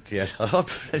 Different, yes.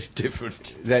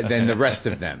 Different than the rest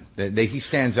of them. He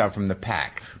stands out from the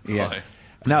pack. Yeah. Right.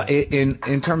 Now,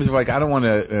 in terms of, like, I don't want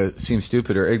to seem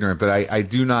stupid or ignorant, but I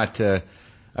do not.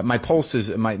 My pulse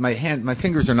is my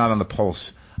fingers are not on the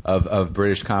pulse of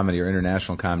British comedy or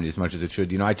international comedy as much as it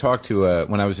should. I talked to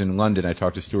when I was in London, I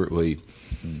talked to Stuart Lee,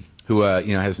 who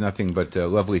has nothing but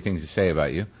lovely things to say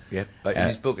about you. Yeah, in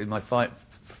his book, in my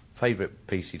favourite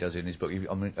piece he does in his book,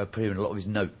 I'm appearing a lot of his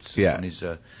notes on his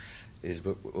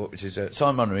book, which is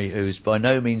Simon Munnery, who's by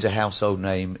no means a household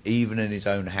name, even in his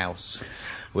own house,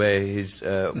 where his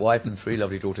wife and 3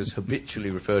 lovely daughters habitually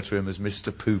refer to him as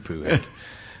Mr. Poo-Poo Head.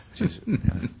 Which is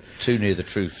too near the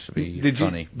truth to be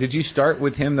funny. Did you start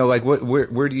with him though? Like,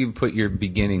 where do you put your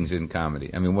beginnings in comedy?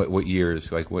 I mean, what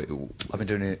years? Like, what? I've been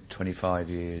doing it 25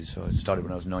 years. So I started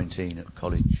when I was 19 at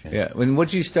college. Yeah. And what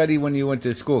did you study when you went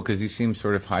to school? Because you seem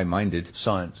sort of high-minded.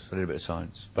 Science. I did a bit of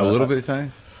science. A little bit of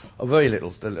science. Oh, very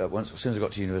little. As soon as I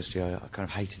got to university, I kind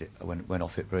of hated it. I went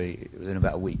off it within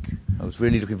about a week. I was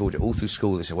really looking forward to it. All through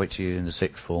school, they said, wait till you're in the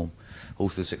 6th form. All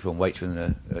through the 6th form, wait till you're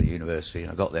in the university.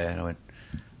 And I got there and I went,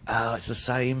 it's the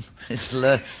same. It's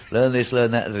learn this,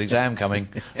 learn that. There's an exam coming.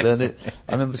 Learn it.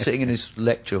 I remember sitting in this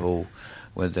lecture hall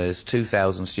where there's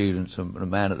 2,000 students and a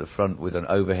man at the front with an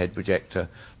overhead projector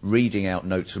reading out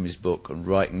notes from his book and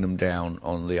writing them down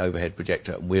on the overhead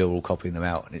projector, and we were all copying them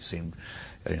out. And it seemed,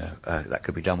 that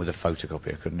could be done with a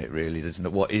photocopier, couldn't it? Really?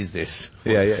 What is this?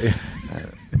 Yeah.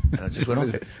 And I just went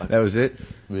off it. That was it.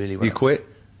 Really. You quit?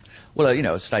 Well,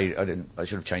 I stayed. I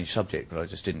should have changed subject, but I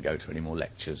just didn't go to any more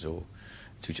lectures or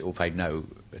paid no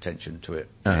attention to it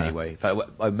anyway. In fact,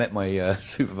 I met my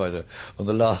supervisor on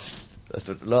the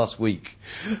last week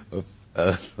of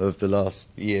the last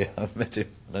year. I met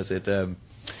him, and I said,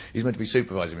 he's meant to be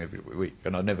supervising me every week,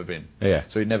 and I'd never been. Yeah.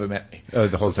 So he'd never met me. Oh,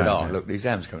 the whole time. I said, look, the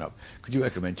exam's coming up. Could you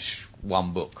recommend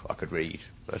one book I could read?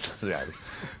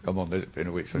 Come on, there's been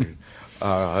a week. So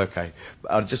okay.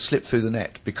 I'd just slipped through the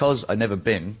net. Because I'd never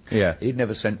been, he'd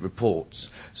never sent reports.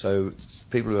 So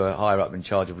people who are higher up in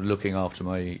charge of looking after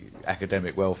my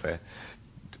academic welfare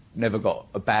never got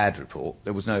a bad report.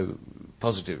 There was no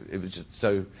positive. It was just,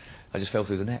 so I just fell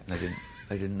through the net, and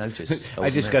they didn't notice. I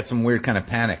just got some weird kind of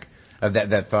panic.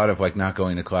 that thought of like not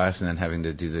going to class and then having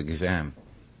to do the exam.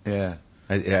 Yeah.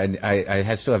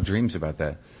 I still have dreams about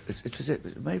that. It's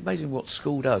amazing what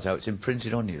school does, how it's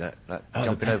imprinted on you, that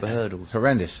jumping over hurdles.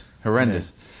 Horrendous. Yeah.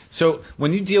 So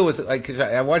when you deal with, like, because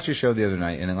I watched your show the other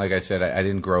night, and like I said, I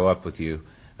didn't grow up with you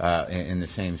in the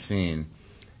same scene.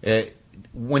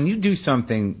 When you do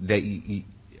something that you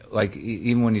like,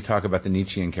 even when you talk about the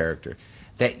Nietzschean character,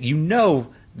 that you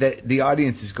know that the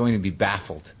audience is going to be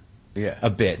baffled a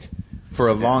bit for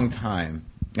a long time,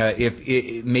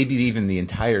 maybe even the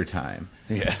entire time.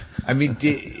 Yeah. I mean,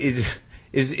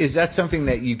 is that something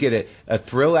that you get a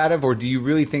thrill out of, or do you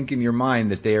really think in your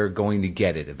mind that they are going to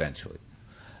get it eventually?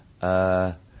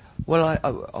 Well,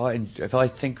 if I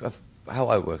think of how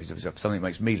I work, is if something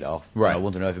makes me laugh, right. I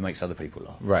want to know if it makes other people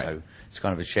laugh. Right. So it's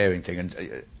kind of a sharing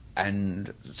thing,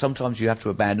 and sometimes you have to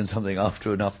abandon something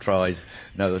after enough tries.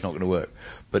 No, that's not going to work.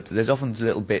 But there's often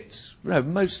little bits.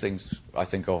 Most things I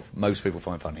think of, most people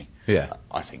find funny. Yeah.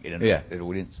 I think in an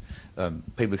audience.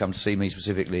 People who come to see me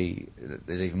specifically,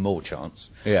 there's even more chance.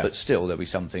 Yeah. But still, there'll be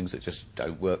some things that just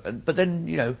don't work. But then,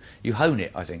 you hone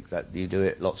it, I think, that you do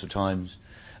it lots of times.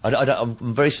 I'm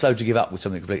very slow to give up with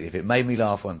something completely. If it made me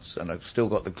laugh once and I've still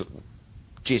got the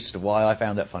gist of why I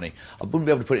found that funny, I wouldn't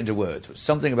be able to put it into words, but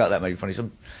something about that made me funny.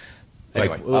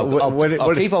 Anyway,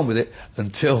 I'll keep on with it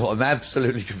until I'm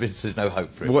absolutely convinced there's no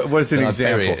hope for it. What's an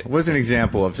example? What's an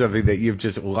example of something that you've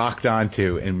just locked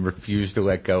onto and refused to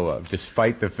let go of,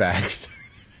 despite the fact?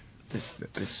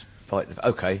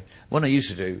 Okay. One I used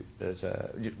to do,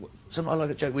 I like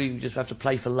a joke where you just have to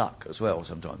play for luck as well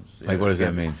sometimes. Like, what does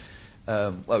that mean?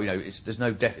 Well, it's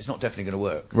not definitely going to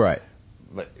work. Right.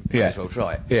 But you may as well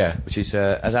try it. Yeah. Which is,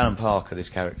 as Alan Parker, this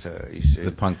character, used to...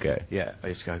 The punk guy. Yeah. I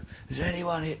used to go, has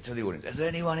anyone here, to the audience, has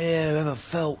anyone here ever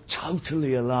felt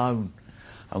totally alone?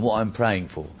 And what I'm praying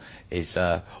for is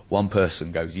one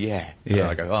person goes, yeah. And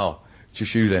I go, oh,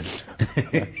 just you then.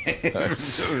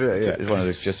 It's one of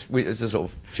those it's a sort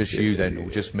of just you then, or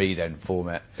just me then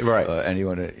format. Right.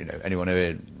 Anyone who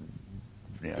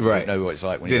right. know what it's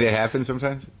like. Did it happen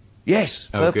sometimes? Yes,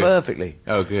 perfectly.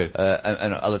 Oh, good.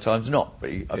 And other times not.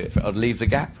 But I'd leave the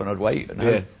gap and I'd wait. And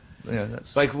hope.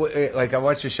 That's like I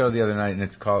watched a show the other night, and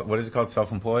it's called, what is it called?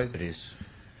 Self-Employed. It is.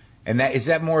 And is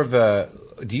that more of a?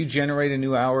 Do you generate a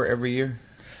new hour every year?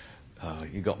 Oh,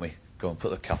 you got me. Go on, put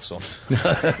the cuffs on.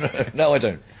 No, I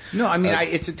don't. No, I mean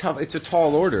it's a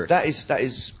tall order. That is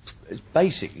it's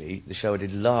basically the show I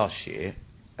did last year,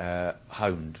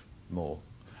 honed more.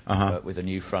 With a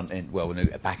new front end, well,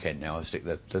 a back end now. I stick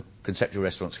the conceptual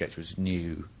restaurant sketch was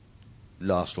new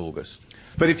last August.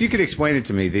 But if you could explain it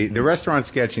to me, the restaurant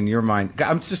sketch in your mind,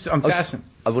 I'm fascinated.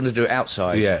 I wanted to do it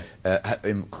outside. Yeah.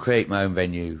 Create my own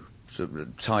venue, sort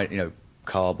of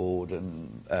cardboard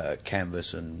and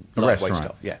canvas and lightweight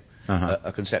stuff. Yeah.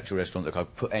 A conceptual restaurant that I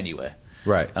could put anywhere.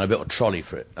 Right. And I built a trolley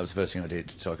for it. That was the first thing I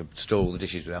did, so I could store all the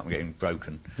dishes without them getting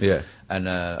broken. Yeah. And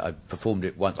I performed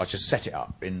it once. I just set it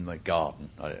up in my garden.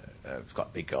 It's quite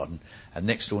a big garden. And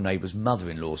next door neighbour's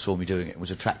mother-in-law saw me doing it and was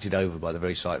attracted over by the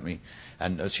very sight of me.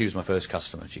 And she was my first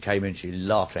customer. She came in, she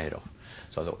laughed her head off.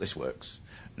 So I thought, this works.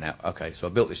 Now, okay, so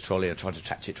I built this trolley. I tried to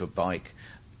attach it to a bike.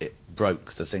 It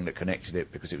broke the thing that connected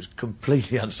it because it was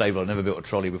completely unstable. I'd never built a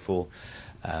trolley before.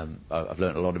 I've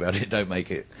learned a lot about it. Don't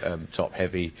make it top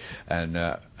heavy and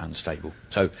unstable.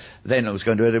 So then I was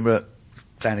going to Edinburgh,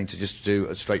 planning to just do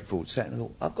a straightforward set, and I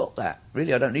thought, I've got that.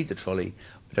 Really, I don't need the trolley.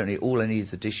 All I need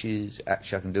is the dishes.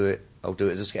 Actually, I can do it. I'll do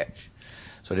it as a sketch.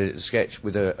 So I did it as a sketch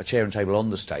with a chair and table on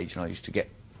the stage, and I used to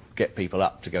get people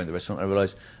up to go in the restaurant. And I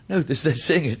realised, no, they're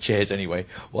sitting at chairs anyway.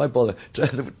 Why bother?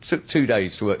 It took 2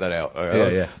 days to work that out.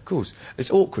 Yeah. Of course,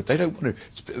 it's awkward. They don't want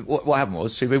to. What happened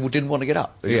was, two people didn't want to get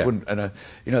up. They just wouldn't. And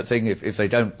the thing, if they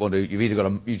don't want to,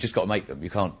 you've just got to make them. You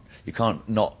can't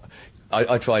not.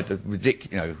 I tried the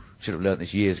ridiculous. Should have learnt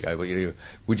this years ago. But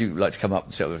would you like to come up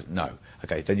and sit with? No.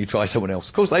 Okay, then you try someone else.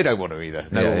 Of course, they don't want to either.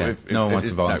 No one wants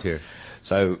to volunteer. No.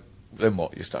 So. Then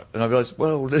what? You're stuck. And I realised,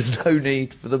 well, there's no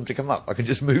need for them to come up. I can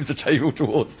just move the table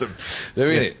towards them. They're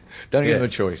in it. Don't give them a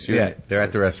choice. They're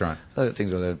at the restaurant.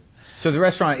 Things like that. So the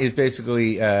restaurant is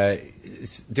basically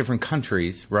different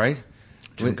countries, right?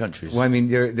 Different countries. Well, I mean,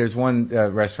 there's one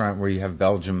restaurant where you have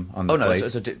Belgium on the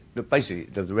plate. Basically,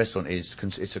 the restaurant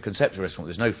it's a conceptual restaurant.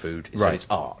 There's no food. It's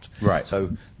art. Right.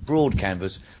 So broad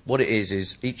canvas. What it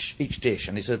is each dish,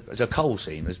 and it's a coal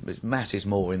seam. There's masses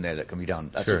more in there that can be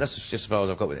done. That's just as far as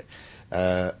I've got with it.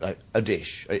 Like a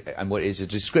dish, and what it is a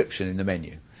description in the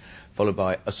menu. followed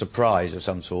by a surprise of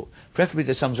some sort. Preferably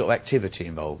there's some sort of activity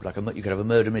involved, like you could have a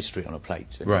murder mystery on a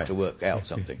plate to work out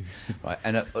something, right?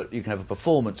 And you can have a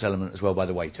performance element as well by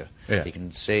the waiter. Yeah. He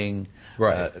can sing,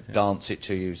 dance it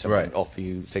to you, something, offer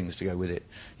you things to go with it.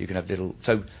 You can have little.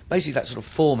 So basically, that sort of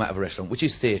format of a restaurant, which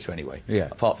is theatre anyway. Yeah.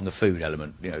 Apart from the food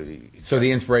element, you know. So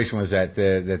the inspiration was that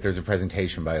that there's a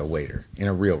presentation by a waiter in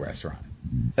a real restaurant,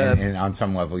 and on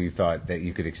some level you thought that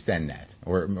you could extend that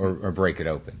or break it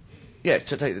open. Yeah,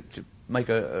 to make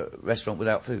a restaurant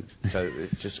without food. So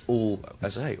it's just all,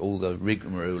 as I say, all the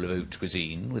rigmarole of haute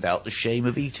cuisine without the shame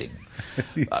of eating.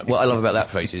 What I love about that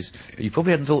phrase is you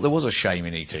probably hadn't thought there was a shame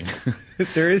in eating.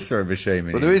 There is sort of a shame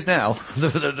in eating. Well, there is now.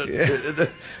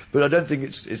 But I don't think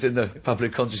it's in the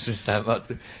public consciousness that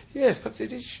much. Yes, perhaps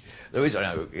it is. There is, I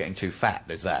know, getting too fat.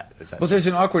 There's that. Well, there's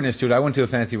an awkwardness to it. I went to a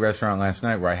fancy restaurant last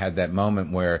night where I had that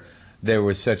moment where there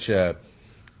was such a...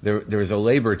 There was a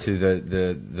labor to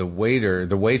the waiter,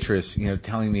 the waitress, you know,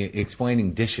 telling me,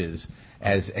 explaining dishes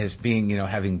as being, you know,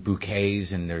 having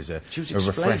bouquets, and there's a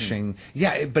refreshing,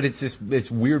 but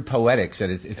it's weird poetics that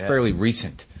it's fairly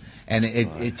recent, and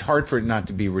it's hard for it not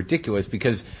to be ridiculous,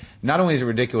 because not only is it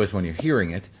ridiculous when you're hearing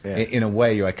it, in a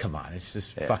way you're like, come on, it's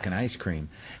just fucking ice cream,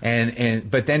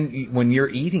 but then when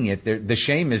you're eating it, the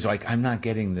shame is like, I'm not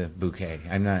getting the bouquet,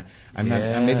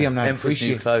 maybe I'm not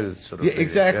appreciating clothes, sort of. Yeah,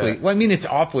 exactly. Well, I mean, it's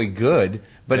awfully good,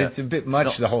 but it's a bit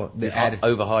much. It's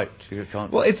overhyped. You can't.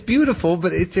 Well, it's beautiful,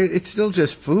 but it's still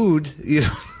just food, you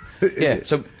know. Yeah.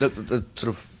 So the sort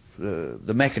of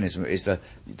the mechanism is that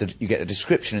you get a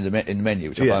description in the menu,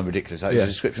 which I find ridiculous. It's a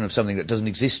description of something that doesn't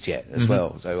exist yet as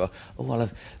well. So,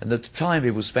 and the time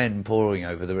people spend poring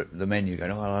over the menu,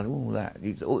 going, all that,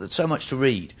 so much to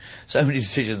read, so many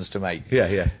decisions to make.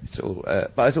 Yeah. It's all.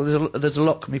 But I thought there's a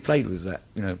lot can be played with that.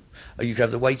 You know, you could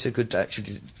have the waiter could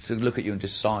actually to look at you and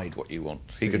decide what you want.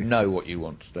 He could know what you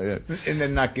want, and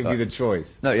then not give you the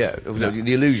choice. No,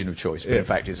 the illusion of choice, but in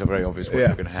fact, it's a very obvious what you're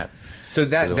going to have. So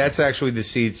that's actually the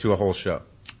seeds to a whole show.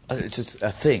 It's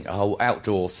a thing, a whole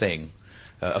outdoor thing,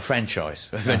 a franchise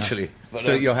eventually. But,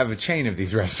 so you'll have a chain of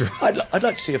these restaurants. I'd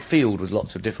like to see a field with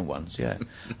lots of different ones. Yeah,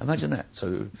 imagine that.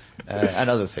 So and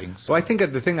other things. Well, I think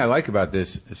that the thing I like about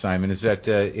this, Simon, is that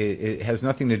it has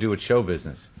nothing to do with show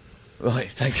business.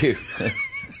 Right. Thank you.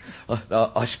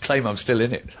 I claim I'm still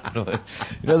in it. You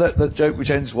know that joke which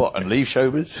ends what and leave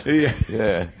showbiz?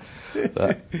 Yeah.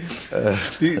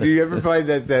 Do you ever find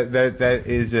that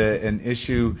is an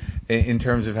issue in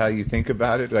terms of how you think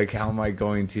about it? Like, how am I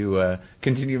going to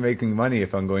continue making money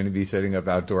if I'm going to be setting up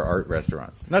outdoor art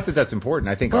restaurants? Not that that's important.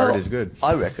 I think art is good.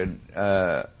 I reckon.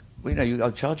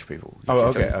 I'll charge people.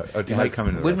 Okay. We're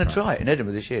going to try it in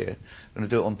Edinburgh this year. We're going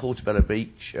to do it on Portobello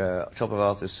Beach, top of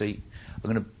Arthur's Seat.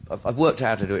 I've worked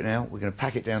out how to do it now. We're going to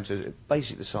pack it down to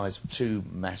basically the size of 2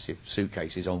 massive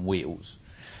suitcases on wheels,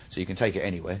 so you can take it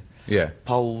anywhere. Yeah.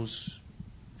 Poles.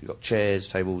 You've got chairs,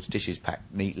 tables, dishes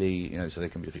packed neatly, you know, so they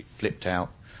can be flipped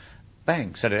out.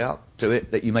 Bang, set it up, do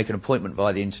it. That you make an appointment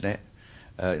via the internet,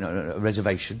 a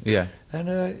reservation. Yeah.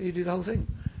 And you do the whole thing.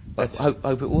 I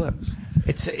hope it works.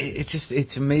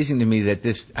 It's amazing to me that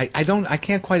this I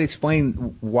can't quite explain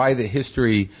why the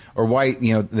history, or why,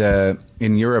 you know,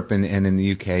 in Europe and in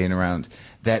the UK and around,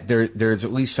 that there's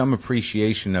at least some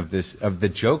appreciation of the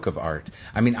joke of art.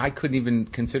 I mean, I couldn't even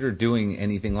consider doing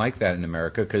anything like that in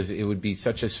America, because it would be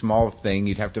such a small thing.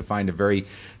 You'd have to find a very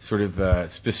sort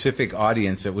of specific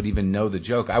audience that would even know the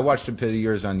joke. I watched a bit of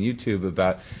yours on YouTube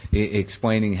about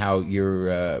explaining how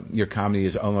your comedy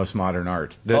is almost modern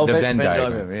art. The Venn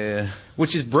diagram. Yeah.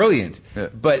 Which is brilliant, Yeah.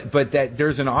 but that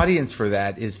there's an audience for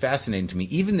that is fascinating to me.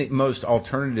 Even the most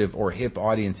alternative or hip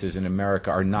audiences in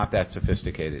America are not that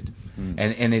sophisticated,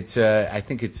 and it's I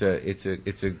think it's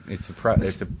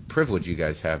a privilege you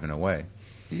guys have in a way.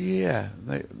 Yeah.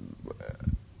 Have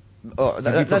you That's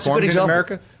a good performed in example.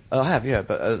 America? I have, yeah,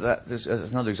 but that's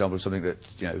another example of something that,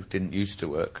 you know, didn't used to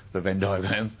work. The Venn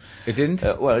diagram. It didn't.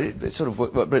 Well, it sort of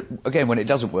worked, but again, when it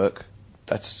doesn't work,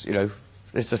 that's, you know,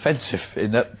 it's offensive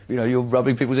in that, you know, you're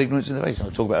rubbing people's ignorance in the face.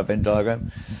 I'll talk about a Venn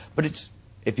diagram, but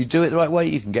if you do it the right way,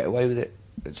 you can get away with it.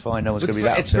 It's fine. No one's going to be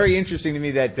that upset. It's very interesting to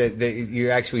me that you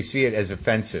actually see it as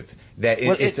offensive.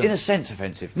 It's in a sense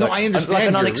offensive. No, like, I understand. Like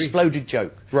an unexploded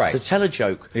joke. Right. To tell a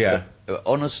joke. Yeah.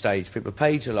 On a stage, people are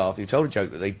paid to laugh. You told a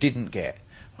joke that they didn't get.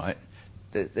 Right.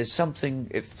 There's something.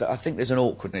 I think there's an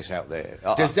awkwardness out there.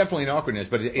 There's definitely an awkwardness,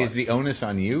 but is the onus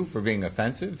on you for being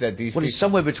offensive? That these Well, it's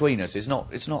somewhere between us. It's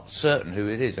not certain who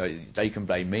it is. They can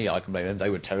blame me. I can blame them. They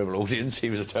were a terrible audience. He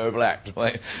was a terrible act.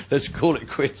 Right? Let's call it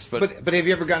quits. But have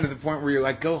you ever gotten to the point where you're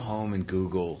like, go home and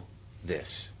Google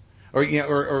this, Or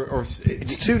or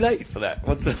It's too late for that.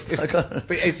 but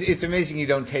it's amazing you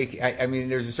don't take. I mean,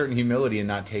 there's a certain humility in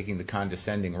not taking the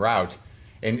condescending route,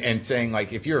 and saying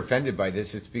like, if you're offended by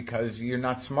this, it's because you're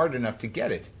not smart enough to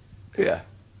get it. Yeah.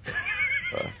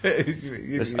 I don't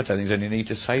think there's any need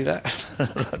to say that.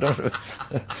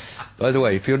 By the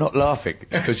way, if you're not laughing,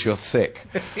 it's because you're thick.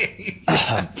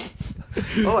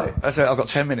 All right, I've got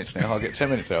 10 minutes now. I'll get 10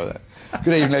 minutes out of that.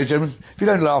 Good evening, ladies and gentlemen. If you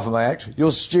don't laugh at my act,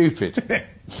 you're stupid.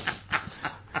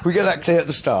 Can we get that clear at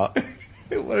the start?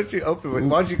 Why don't you open with?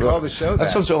 Why don't you call the show that? Have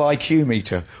some sort of IQ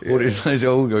meter. Yeah. Or it's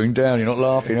all going down. You're not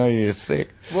laughing, are you? You're thick.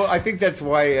 Well, I think that's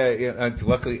why it's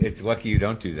lucky you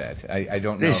don't do that. I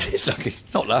don't know. It's lucky,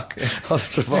 not luck.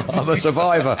 I'm a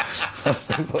survivor.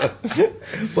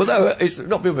 Well, no, it's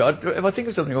not. If I think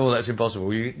of something, that's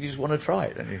impossible. You just want to try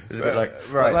it, don't you? It's a bit like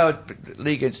well,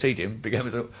 League Against Team began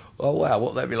with, oh wow,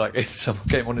 what would that be like if someone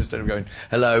came on instead of going,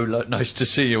 hello, nice to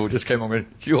see you, or just came on going,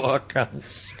 you are cunt,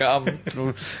 scum,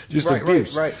 just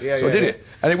abuse. Right. Yeah, so I did it,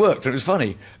 and it worked. And it was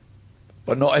funny.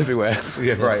 But not everywhere.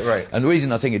 Yeah, right. And the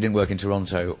reason I think it didn't work in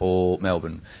Toronto or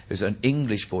Melbourne is an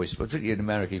English voice, particularly in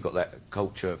America, you've got that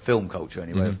culture, film culture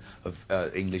anyway,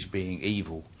 of English being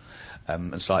evil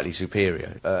and slightly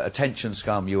superior. Attention,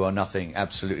 scum, you are nothing,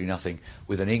 absolutely nothing,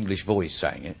 with an English voice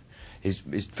saying it, is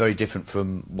very different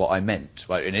from what I meant.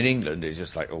 Like in England, it's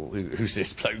just like, oh, who's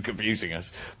this bloke abusing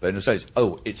us? But in the States,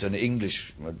 oh, it's an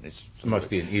English. It must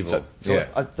be an evil. So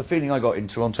yeah. The feeling I got in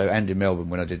Toronto and in Melbourne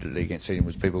when I did the League Against Team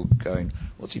was people going,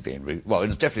 "What's he being rude?" Well,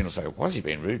 it's definitely not saying, "Why is he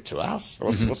being rude to us?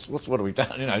 What have we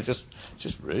done?" You know, just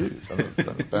rude. I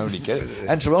don't only get it.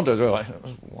 And Toronto as well. Like,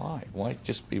 why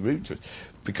just be rude to us?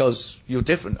 Because you're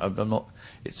different. I'm not.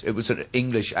 It was an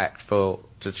English act to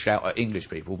shout at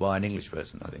English people by an English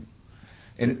person, I think.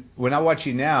 And when I watch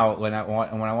you now, when I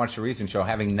watch the recent show,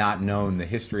 having not known the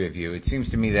history of you, it seems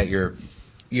to me that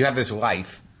you have this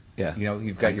life. Yeah. You know,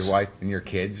 you've got your wife and your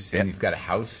kids, and you've got a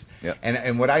house. Yeah.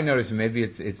 And what I notice, and maybe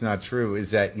it's not true,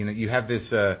 is that you have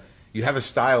this you have a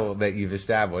style that you've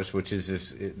established, which is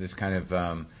this kind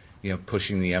of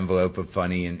pushing the envelope of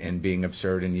funny and being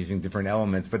absurd and using different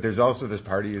elements. But there's also this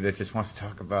part of you that just wants to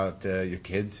talk about your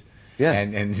kids. Yeah.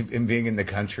 And being in the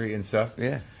country and stuff.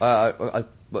 Yeah.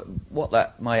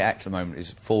 My act at the moment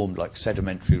is formed like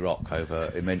sedimentary rock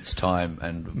over immense time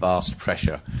and vast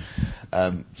pressure.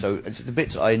 So it's the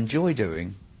bits I enjoy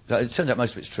doing. It turns out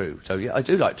most of it's true. So yeah, I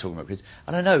do like talking about kids.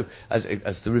 And I know,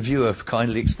 as the reviewer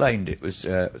kindly explained, it was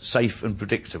safe and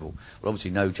predictable. Well,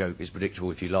 obviously no joke is predictable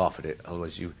if you laugh at it.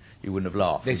 Otherwise you wouldn't have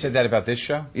laughed. They said that about this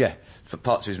show? Yeah. For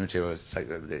parts of his material,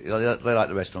 they like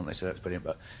the restaurant. They said that's brilliant,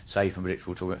 but safe and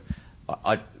predictable.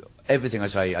 Everything I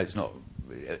say,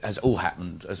 has all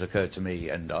happened, has occurred to me,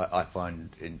 and I find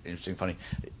interesting, funny.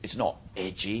 It's not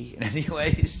edgy in any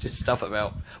way. It's just stuff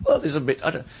about. Well, there's a bit.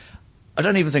 I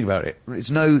don't even think about it.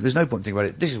 There's no point thinking about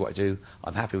it. This is what I do.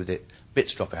 I'm happy with it.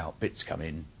 Bits drop out. Bits come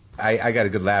in. I got a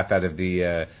good laugh out of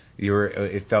the.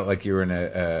 It felt like you were in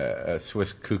a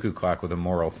Swiss cuckoo clock with a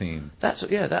moral theme.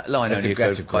 That line only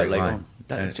occurred quite late on.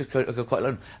 It just occurred quite late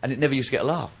on, and it never used to get a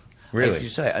laugh. Really? As you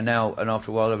say it, and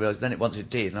after a while I realised. Then once it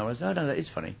did, and I was no, that is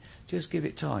funny. Just give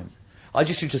it time. I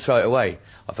just used to throw it away.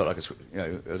 I felt like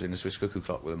I was in a Swiss cuckoo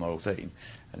clock with a moral theme,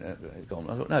 and it gone.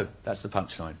 I thought, no, that's the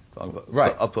punchline.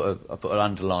 Right. I'll put an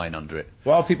underline under it.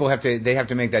 Well, people have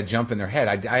to make that jump in their head.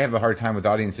 I have a hard time with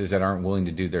audiences that aren't willing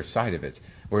to do their side of it,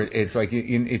 where it's like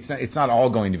it's not all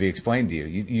going to be explained to you.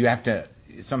 You have to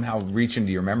somehow reach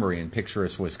into your memory and picture a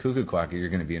Swiss cuckoo clock, or you're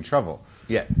going to be in trouble.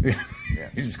 Yeah.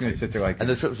 You're just going to sit there like. And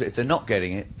the truth is, if they're not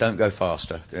getting it, don't go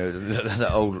faster. The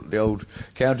old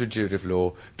counterintuitive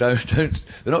law.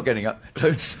 They're not getting up.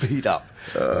 Don't speed up.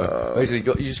 Basically,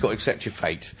 you just got to accept your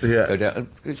fate. Yeah. Go down.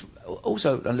 It's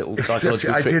also a little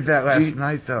psychological trick. I did that last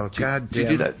night, though. Do you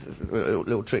do that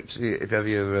little trick? If ever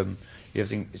you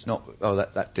think it's not. Oh,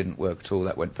 that didn't work at all.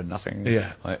 That went for nothing.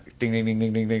 Yeah. Like, ding, ding, ding,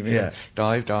 ding, ding, ding. Yeah.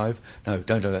 Dive. No,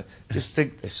 don't do that. Just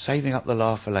think they're saving up the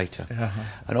laugh for later,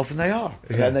 and often they are,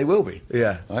 Yeah. and they will be.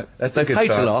 Yeah. Right? That's they a good pay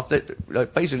to thought.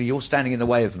 laugh. Basically, you're standing in the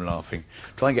way of them laughing.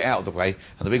 Try and get out of the way,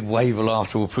 and the big wave of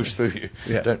laughter will push through you.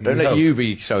 Yeah. Don't let you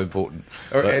be so important.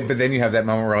 But then you have that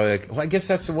moment where you're like, well, I guess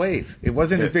that's the wave. It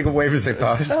wasn't as big a wave as I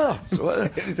thought.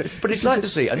 But it's like to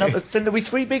see another. Then there'll be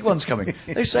 3 big ones coming.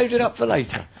 They saved it up for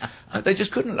later. They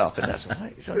just couldn't laugh. And that's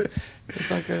right. It's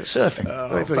like surfing.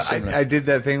 Very, very similar. I did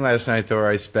that thing last night though, where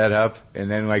I sped up, and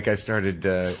then like I started.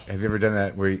 Have you ever done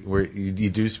that where you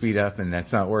do speed up and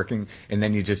that's not working, and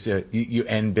then you just you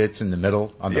end bits in the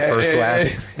middle on the first lap?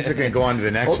 Yeah. It's going to go on to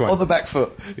the next one on the back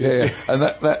foot. Yeah. And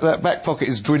that back pocket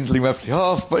is dwindling roughly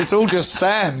half, but it's all just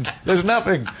sand. There's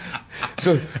nothing.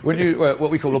 So when you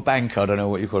what we call a bank, I don't know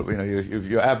what you call it. You know,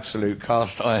 you're absolute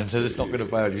cast iron, so it's not going to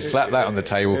fail. You slap that on the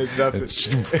table, and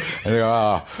you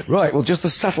go, right. Well, just the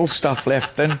subtle stuff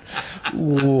left then.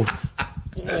 Ooh.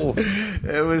 Oh.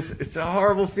 It's a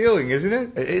horrible feeling, isn't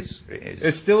it? It is.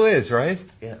 It still is, right?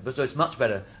 Yeah, but so it's much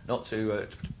better not to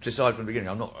decide from the beginning.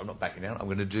 I'm not backing down. I'm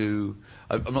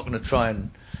not going to try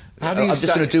and. I'm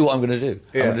just going to do what I'm going to do.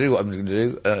 Yeah. I'm going to do what I'm going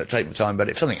to do. Take my time. But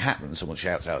if something happens, someone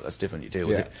shouts out, that's different. You deal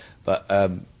with it. But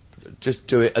just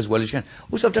do it as well as you can.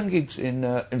 Also, I've done gigs in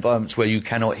environments where you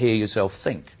cannot hear yourself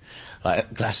think, like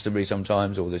at Glastonbury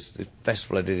sometimes, or this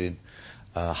festival I did in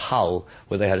Hull,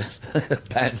 where they had a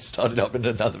band started up in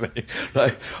another venue.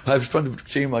 Like, I was trying to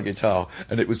tune my guitar,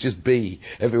 and it was just B.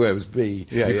 Everywhere was B.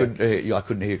 Couldn't hear, I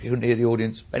couldn't hear the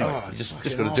audience. Anyway, you just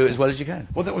got to do it as well as you can.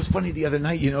 Well, that was funny the other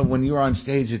night. You know, when you were on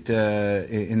stage at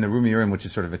in the room you're in, which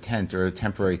is sort of a tent or a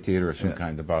temporary theater of some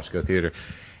kind, the Bosco Theater.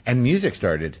 And music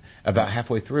started about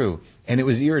halfway through, and it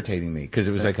was irritating me because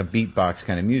it was like a beatbox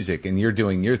kind of music, and you're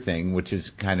doing your thing, which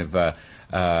is kind of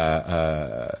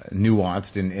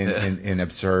nuanced and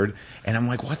absurd. And I'm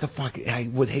like, what the fuck? I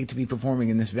would hate to be performing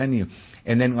in this venue.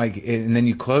 And then and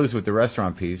you close with the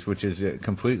restaurant piece, which is a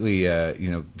completely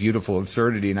beautiful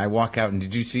absurdity. And I walk out, and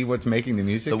did you see what's making the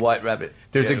music? The White Rabbit.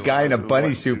 There's a guy in a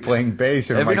bunny suit playing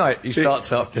bass. And every night he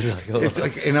starts up. Just like, it's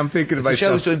like, and I'm thinking if about the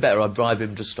show's doing better, I'd bribe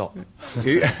him to stop.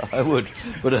 I would,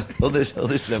 but on this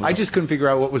level, I just couldn't figure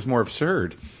out what was more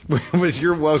absurd. Was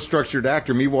your well-structured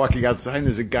actor, me walking outside, and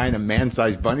there's a guy in a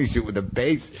man-sized bunny suit with a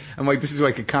bass. I'm like, this is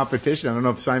like a competition. I don't know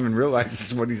if Simon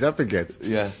realizes what he's up against.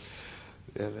 Yeah.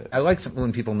 I like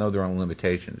when people know their own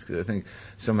limitations, because I think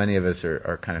so many of us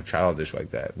are kind of childish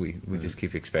like that. We just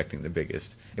keep expecting the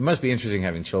biggest. It must be interesting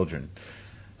having children.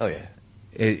 Oh yeah.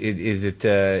 Is it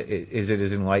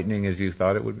as enlightening as you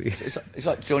thought it would be? It's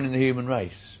like joining the human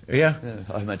race. Yeah,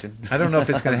 I imagine. I don't know if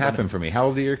it's going to happen for me. How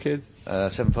old are your kids?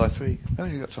 753. Oh,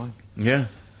 you got time. Yeah,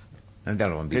 and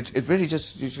that'll be. It really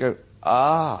just you just go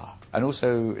and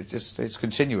also it's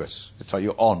continuous. It's like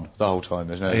you're on the whole time.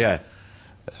 There's no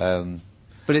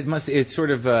But it's sort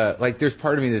of like there's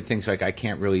part of me that thinks like I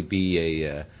can't really be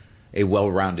a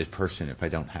well-rounded person if I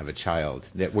don't have a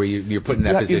child. Where you're put in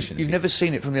that position. You've never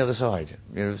seen it from the other side.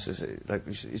 You know,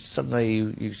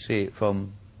 suddenly you see it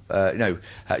from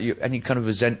any kind of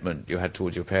resentment you had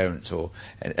towards your parents,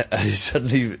 and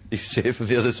suddenly you see it from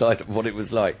the other side of what it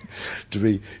was like to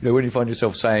be. When you find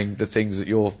yourself saying the things that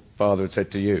your father had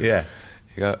said to you. Yeah.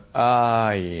 You go,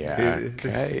 yeah,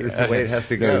 okay. This is the way it has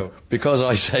to go. Because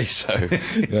I say so.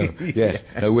 Yes.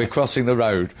 No, we're crossing the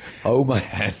road. Hold my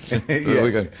hand. Where are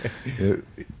we going?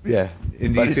 Yeah.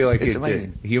 And do you feel like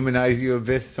it humanized you a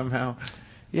bit somehow?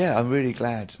 Yeah, I'm really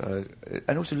glad.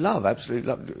 And also love, absolute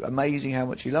love. Amazing how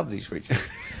much you love these creatures.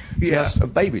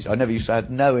 Babies. I never used to have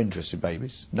no interest in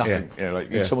babies. Nothing.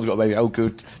 Yeah. Someone's got a baby, oh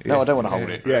good. No, I don't want to hold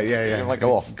it. Yeah. Like,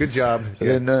 go off. Good job.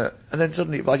 And then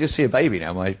suddenly, if I just see a baby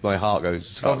now, my heart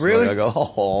goes. Oh, really? I go,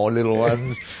 oh, little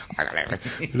ones.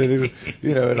 They're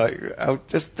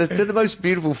the most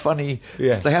beautiful, funny.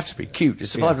 Yeah. They have to be cute.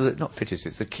 It's survival, not fittest.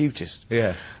 It's the cutest.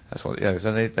 Yeah. That's what.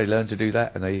 So they learn to do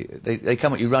that, and they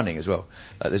come at you running as well.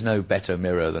 There's no better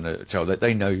mirror than a child.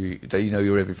 They know you. They know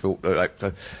your every thought. Like,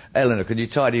 Eleanor, could you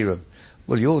tidy your room?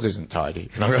 Well, yours isn't tidy.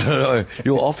 No,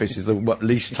 your office is the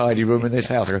least tidy room in this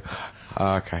house. I go,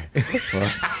 okay.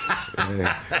 Well,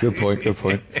 good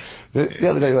point. The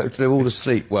other day, they're all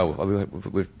asleep. Well,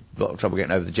 we've got a lot of trouble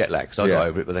getting over the jet lag, because I got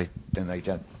over it, but they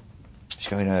don't. She's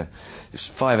going, it's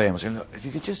 5 a.m. I was going, look, if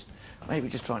you could maybe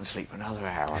just try and sleep for another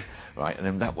hour, right? And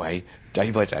then that way, day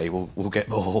by day, we'll get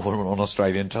more on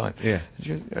Australian time. Yeah.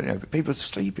 She goes, people are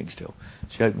sleeping still.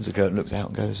 She opens the curtain, looks out,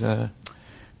 and goes,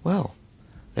 well,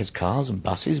 there's cars and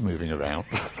buses moving around.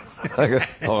 I go,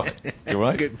 all right, you're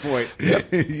right. Good point. Yeah.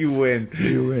 You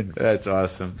win. That's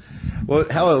awesome. Well,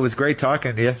 hello, it was great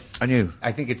talking to you. And you.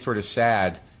 I think it's sort of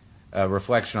sad.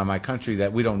 Reflection on my country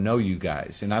that we don't know you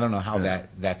guys, and I don't know how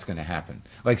that's going to happen.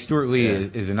 Like Stuart Lee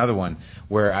is another one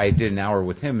where I did an hour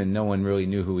with him, and no one really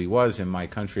knew who he was in my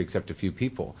country except a few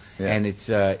people. Yeah. And it's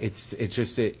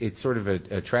sort of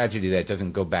a tragedy that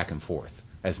doesn't go back and forth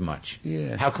as much.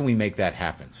 Yeah. How can we make that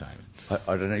happen, Simon? I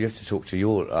don't know. You have to talk to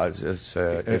your. It's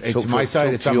my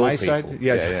side. It's on my side.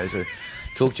 Yeah. So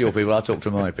talk to your people. I'll talk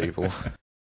to my people.